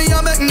 Money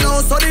I make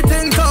now so the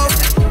thing tough.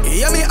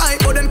 Hear me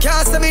hype but them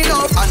can't say me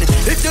enough. And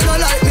if you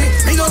don't like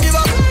me don't give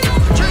up.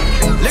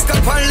 Lick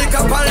up and lick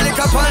up and lick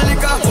up and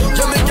lick up.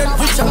 You me get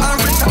richer and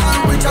richer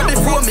and richer.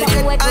 Before me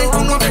get high,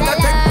 you know better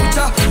take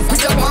picture.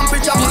 Picture pan,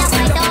 picture pan. Me no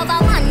fight over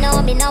one,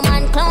 no, me no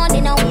man clown.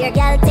 Me no weird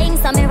girl thing,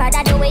 so me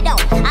rather do it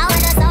out. I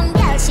want some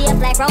girl shape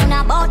like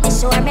roundabout. Me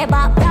sure me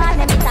back broad,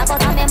 me talk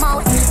out of me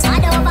mouth.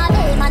 Mad over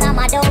me, man, I'm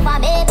mad over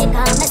me.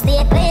 Because me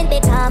stay clean,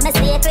 because me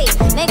stay free.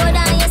 Me go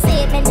down, you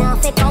see me now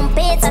fi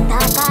compete. So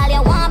talk all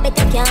you want, but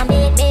you can't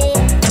beat me.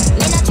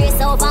 Me no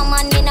trace over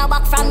man, me no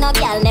back from no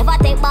girl. Never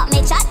take back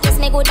me chat, yes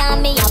me good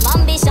and me have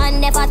ambition.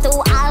 Never two,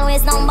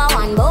 always number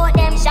one. Both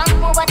them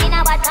shampoo, but in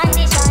a bad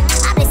condition.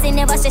 I blessing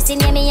never stressing,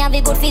 yeah, me have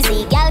a good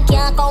physique. Girl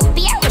can't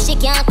compare, but she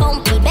can't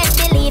compete. Best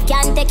believe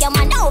can take your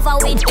man over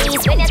with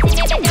ease. When you see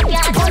me, then you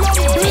can't touch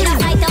me. Me no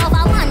fight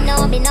over man,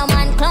 no, me no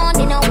man clown.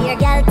 Me no weird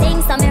girl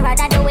thing, so me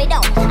rather do it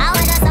out. I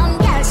want some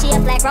girl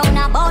shape like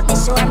roundabout. Me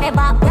sure me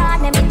back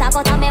broad, me talk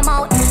out of me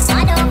mouth.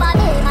 Mad over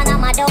me, man,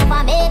 I'm mad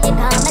over me.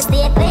 Because me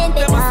stay clean,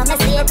 because me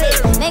stay free.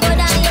 Me go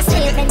down your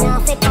street, me now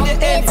fi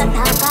compete. So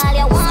talk all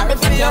you want, but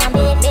you can't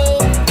beat me.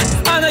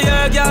 I know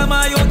you're a girl,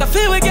 my youth, I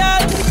feel with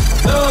girl.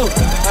 No,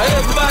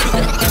 everybody.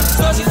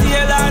 So she see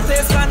a lot,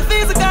 taste and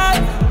physical.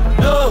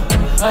 No,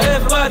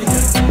 everybody.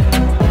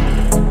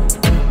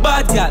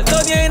 Bad girl,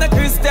 turn you in a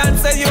Christian,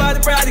 say you are the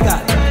prodigal.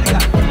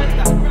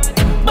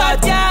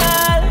 Bad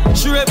girl,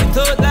 she rip it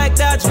out like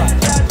that right.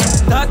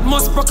 That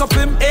must broke up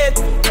him head.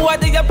 Why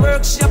did you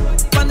perk, she up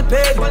on the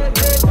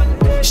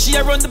bed. She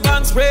a run the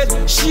bank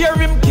spread. She a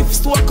rim gifts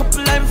to a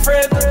couple I'm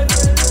afraid.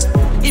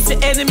 If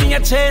your enemy a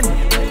chain,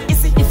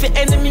 if your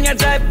enemy a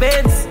drive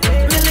Benz,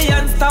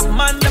 millions top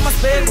man them a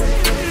spend.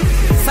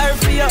 Sorry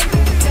for you.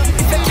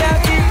 If you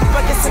can't keep,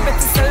 I guess you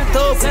better sell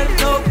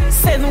dope.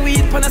 Send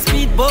weed on a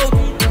speedboat.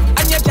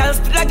 And your girl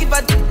still a give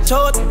a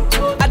shot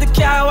at the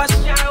car wash.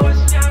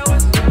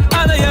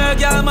 I know you're a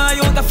girl, my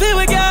youth, I feel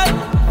with girl.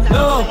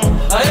 No,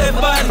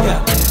 everybody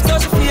got. So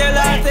she feel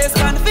like this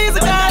kind of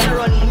physical.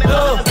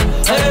 No,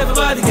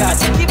 everybody got.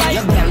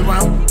 Your girl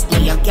want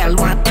me, your girl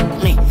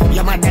want me.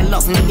 Your mother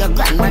love me, your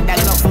grandmother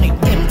love me.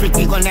 Them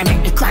pretty gonna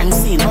make the crime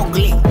scene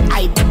ugly.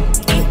 I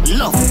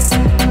love.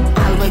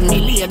 All when me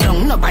lay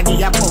down,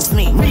 nobody above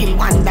me. Real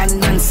one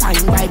done and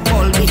signed by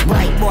Baldy.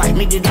 White boy,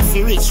 me did a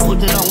feel rich,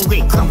 good and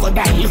hungry.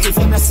 Crocodile, look if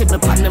you not see me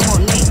on the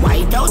money.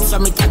 White out, so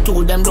me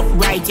tattoo them look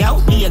right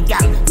out. Be a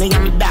gal, me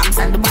and the dogs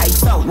and the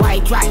bikes out.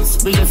 White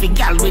rice, bring every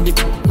gal with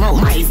it. No,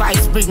 my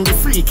vice bring the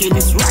freak in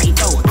this right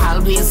out.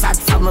 Always hot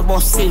from a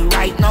bus still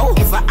right now.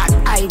 If I act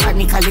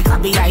ironically,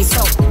 can be ice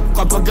out.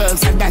 Couple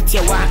girls and that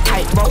you want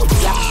hype bout.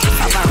 Yeah,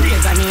 have a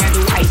raise and me and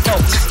the white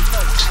out.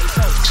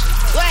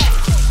 Where?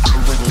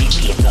 And when we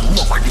get them,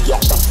 nobody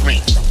else to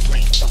free.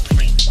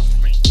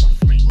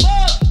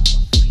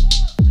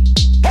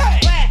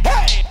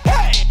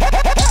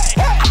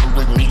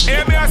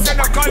 Hear me, I said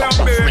a Calum,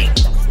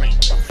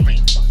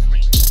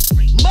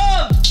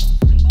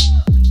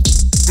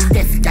 The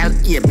deaf girl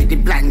hear me, the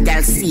blind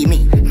girl see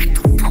me. Me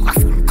too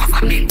powerful,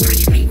 government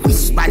free me.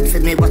 Wish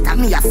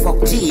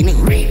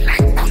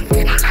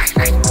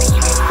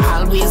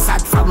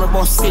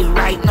still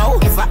right now.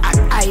 If I act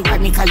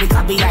ironically,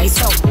 can be I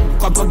so.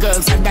 Couple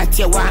girls and that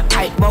you want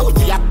hype bout.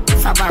 Yeah,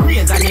 from a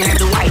Reagan in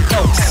the White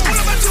House.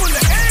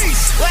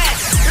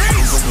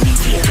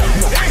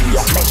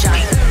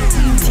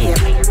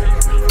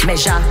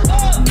 Measure,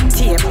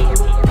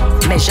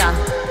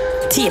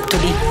 tape to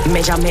the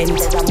measurement.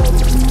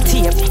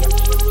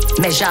 Tape,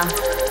 measure.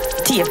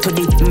 Tape to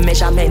the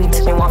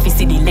measurement. Me want to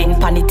see the length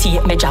pan the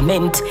tape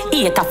measurement.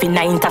 8 of the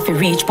 9 of the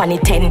reach pan the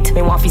 10th.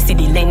 Me want to see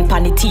the length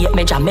pan the tape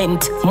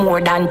measurement. More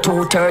than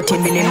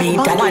 230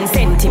 millimeter. 1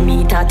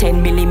 centimeter,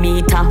 10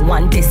 millimeter.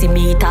 1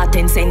 decimeter,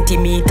 10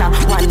 centimeter.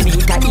 1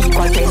 meter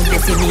equal 10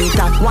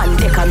 decimeter. 1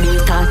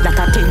 decameter, that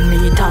a 10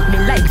 meter. Me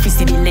like to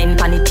see the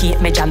length pan the tape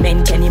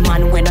measurement. Any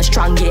man when a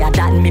strong yeah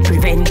that me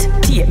prevent.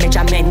 Tape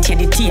measurement, yeah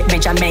the tape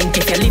measurement.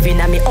 If you're living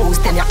in me house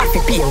then you have to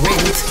pay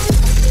rent.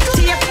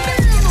 Tape.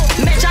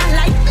 Measure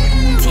like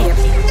tape.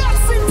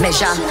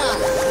 Measure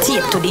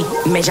tape to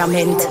the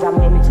measurement.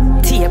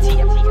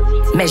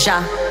 Tape.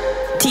 Measure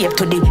tape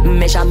to the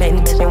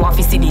measurement. Me want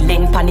to see the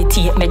length pan the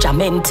tape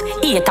measurement.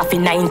 8 of the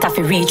 9 of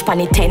the reach pan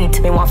the 10th.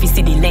 Me want to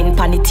see the length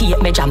pan the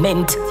tape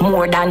measurement.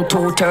 More than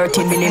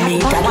 230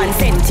 millimeter. 1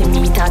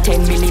 centimeter,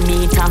 10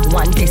 millimeter.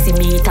 1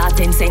 decimeter,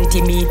 10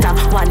 centimeter.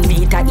 1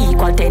 meter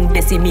equal 10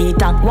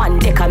 decimeter. 1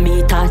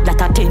 decameter,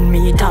 that a 10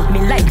 meter. Me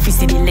like to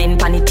see the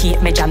length pan the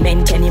tape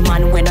measurement. Any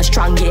man when a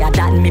strong yeah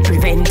that me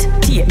prevent.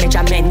 Tape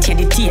measurement, yeah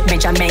the tape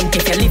measurement.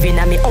 If you're living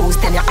in me house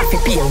then you have to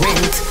pay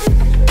rent.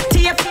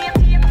 Tape.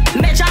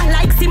 Measure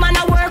like see man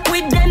I work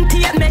with them.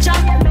 Tape measure.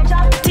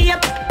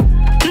 Tape.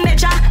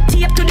 Measure.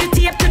 Tape to the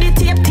tape to the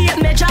tape. Tape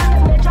measure.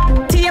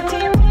 Tape.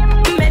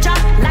 Measure.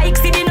 Like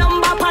see the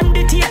number on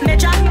the tape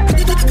measure.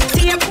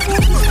 Tape.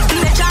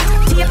 Measure.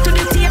 Tape to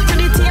the tape to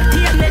the tape.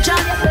 Tape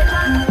measure.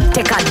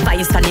 Take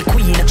advice on the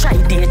queen. Try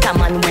data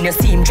man when you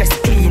see him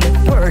dressed clean.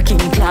 Working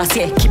class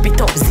yeah keep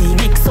it up Z.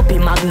 Mix up a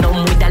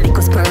magnum with a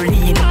little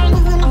spurline.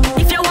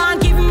 If you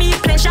want give me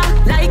pleasure.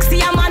 Like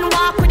see a man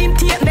walk with him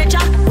tape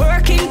measure.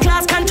 Working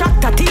class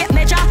contractor tape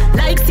measure.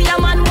 Like see a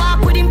man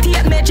walk with him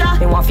tape measure.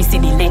 Me want to see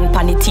the length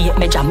pan the tape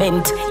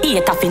measurement.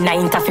 8 of the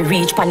 9 of the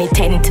reach pan the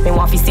 10th. Me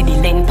want to see the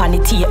length pan the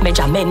tape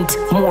measurement.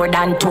 More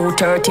than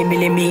 230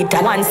 millimeter.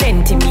 1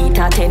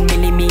 centimeter, 10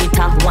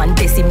 millimeter. 1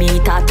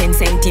 decimeter, 10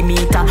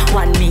 centimeter.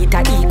 1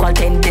 meter equal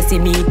 10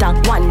 decimeter.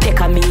 1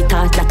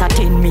 decameter, that a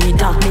 10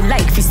 meter. Me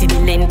like to see the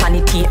length pan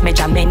the tape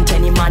measurement.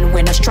 Any man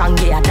when a strong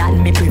yeah that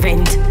me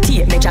prevent.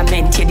 Tape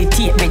measurement, yeah the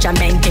tape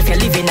measurement. If you're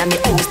living in me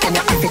house then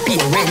you have to pay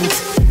rent.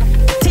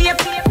 Tape.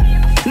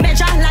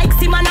 Measure like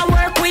see man I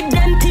work with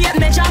them. Tape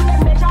measure.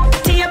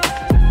 Tape.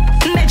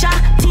 Measure.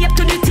 Tape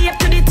to the tape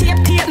to the tape.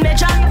 Tape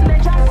measure.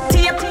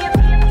 Tape.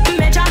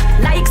 Measure.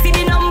 Like see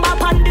the number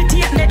on the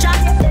tape measure.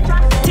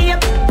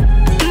 Tape.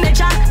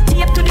 Measure.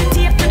 Tape to the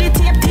tape to the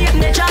tape. Tape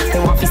measure. They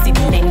want to see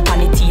the length on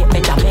the tape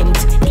measurement.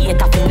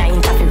 8 of the 9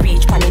 of the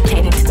reach on the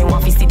 10th. They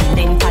want to see the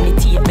length on the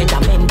tape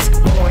measurement.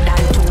 More than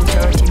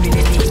 230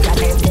 millimeter.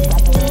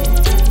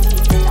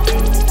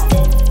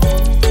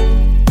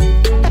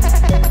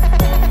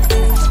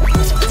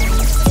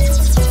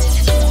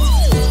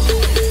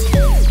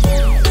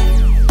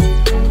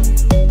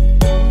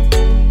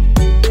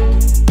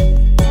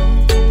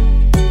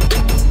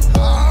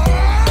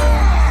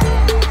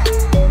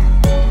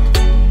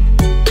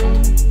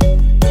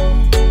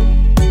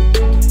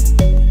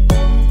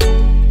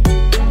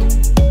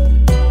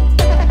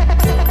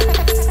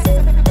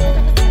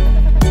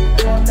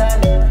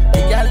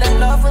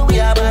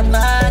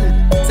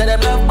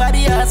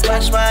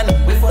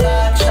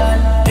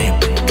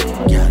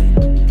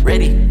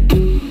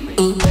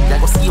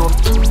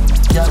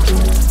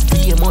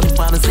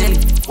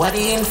 What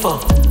the info?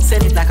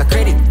 Send it like a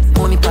credit.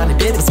 Money pan the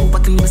bed, super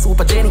clean,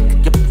 super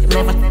genic. You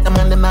never take a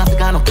man, them not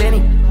got no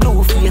penny.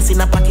 Blue face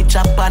in a pocket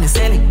chop pan the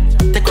selling.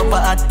 Take up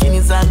a hot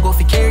guineas and go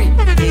for carry.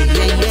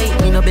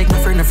 Yeah. Me no beg my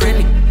friend, no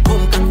friendly.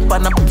 Boom,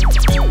 pan a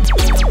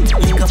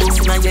lick a boost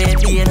in a yeah,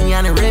 DNA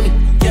and a Remy.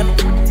 Yeah,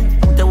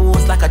 the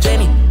walls like a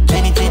Jenny.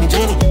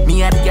 Me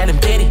had the girl them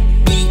petty.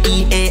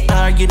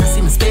 B-E-A-R, you don't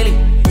see me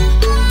spelling.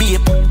 Be a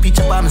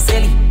picture by my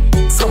celly.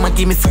 Some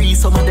give me free,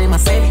 some of them I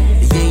sell it.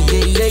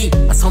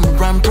 Yeah. Some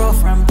ram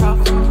prof.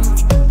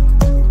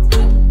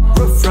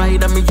 Rough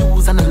ride and me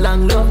use and a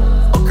long love.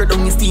 Okra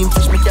down your steam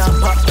fish, me can't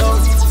pop down.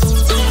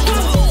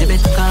 You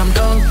better calm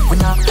down.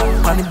 When I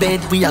pop on the bed,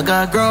 we a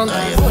got ground.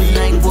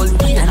 9 volt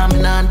beat and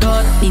I'm not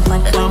done.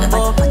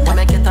 Bumbo, I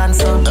make it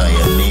answer.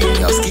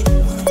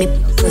 Me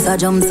was a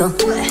jump so.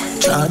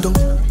 Chado,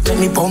 let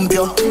me pump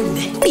you.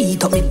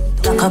 Beat up me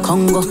like a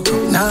Congo.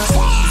 Nah,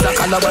 it's a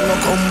Calum no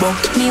combo.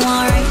 Me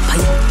want right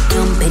pipe,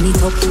 jump in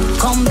it up.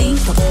 Come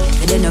beat up,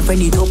 and then a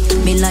friend it up.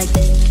 Me like,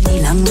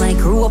 me long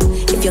like rope.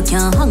 If you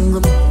can't hang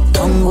up,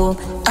 don't go.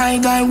 I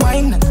got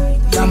wine,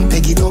 damn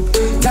peg it up.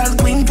 Girl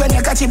queen when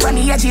you catch it on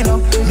the edge, you know.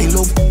 Me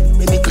love,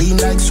 when me clean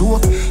like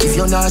soap. If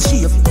you're not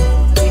shape,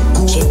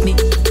 shape me.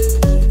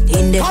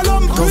 In them,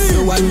 tough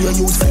the one you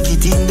use, flick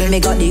it in them. Me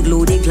got the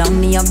glue, the glam,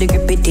 me have the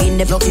grip it in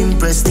them. Not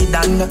impressed it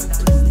done.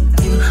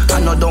 wine,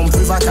 and no dump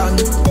riverton.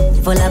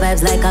 Full of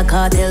vibes like a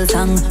cartel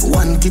song.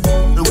 One tip,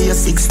 we a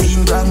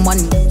 16 gram. One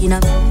in a,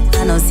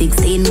 I know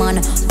 16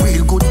 man.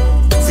 Real good,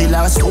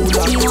 Villa school.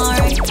 You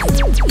alright?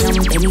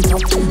 Yum penny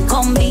top,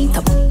 come beat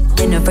up.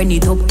 Then a friend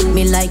it up.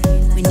 Me like,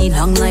 we need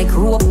long like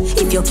rope.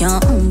 If you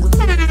can't,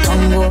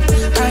 come go.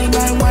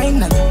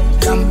 Wine,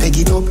 come peg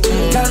it up.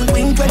 Girl,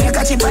 wink when you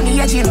catch it on the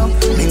edge, you know.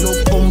 Me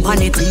love pump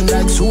on it clean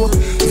like soap.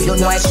 If you're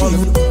not cheap.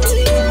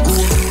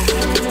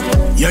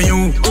 Yeah,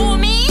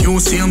 you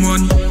same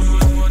one.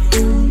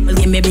 Well,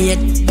 give me bait.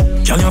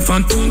 Can you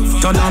front,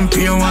 turn on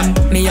pay one.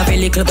 Me have a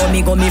little but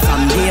me go me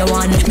from day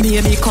one.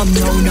 Baby come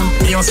now.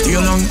 Me a stay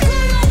long.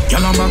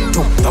 Girl a back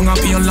to, tongue a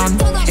pay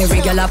land.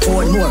 Every girl a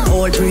phone more,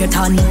 all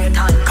Britain.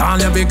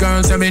 Call every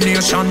girls, every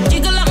nation.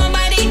 Jiggle up my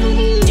body,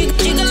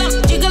 jiggle up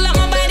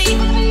my body.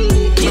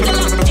 Jiggle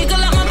up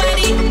my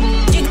body,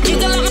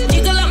 jiggle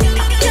up.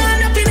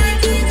 Turn up in it.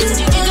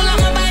 Jiggle up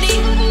my body,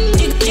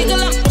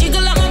 jiggle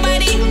up my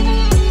body.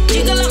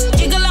 Jiggle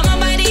up my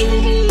body,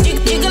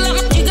 jiggle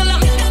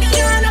up.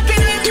 Turn up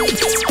in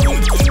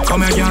it.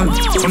 Come here, girl,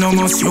 you know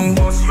most you.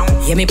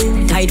 Yeah, me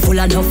tight full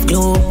of enough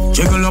glue.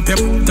 Jiggle up,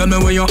 tell me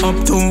where you're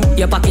up to.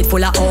 Your pocket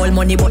full of all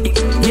money, but you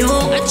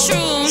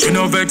true. She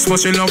no vex, but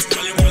she love.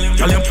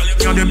 Girl,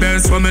 you're the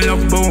best for me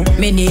love, boo.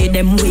 Me need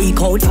them weak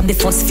out from the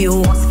first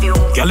few.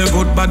 Girl, your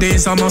good body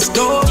is a must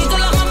do.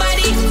 Jiggle up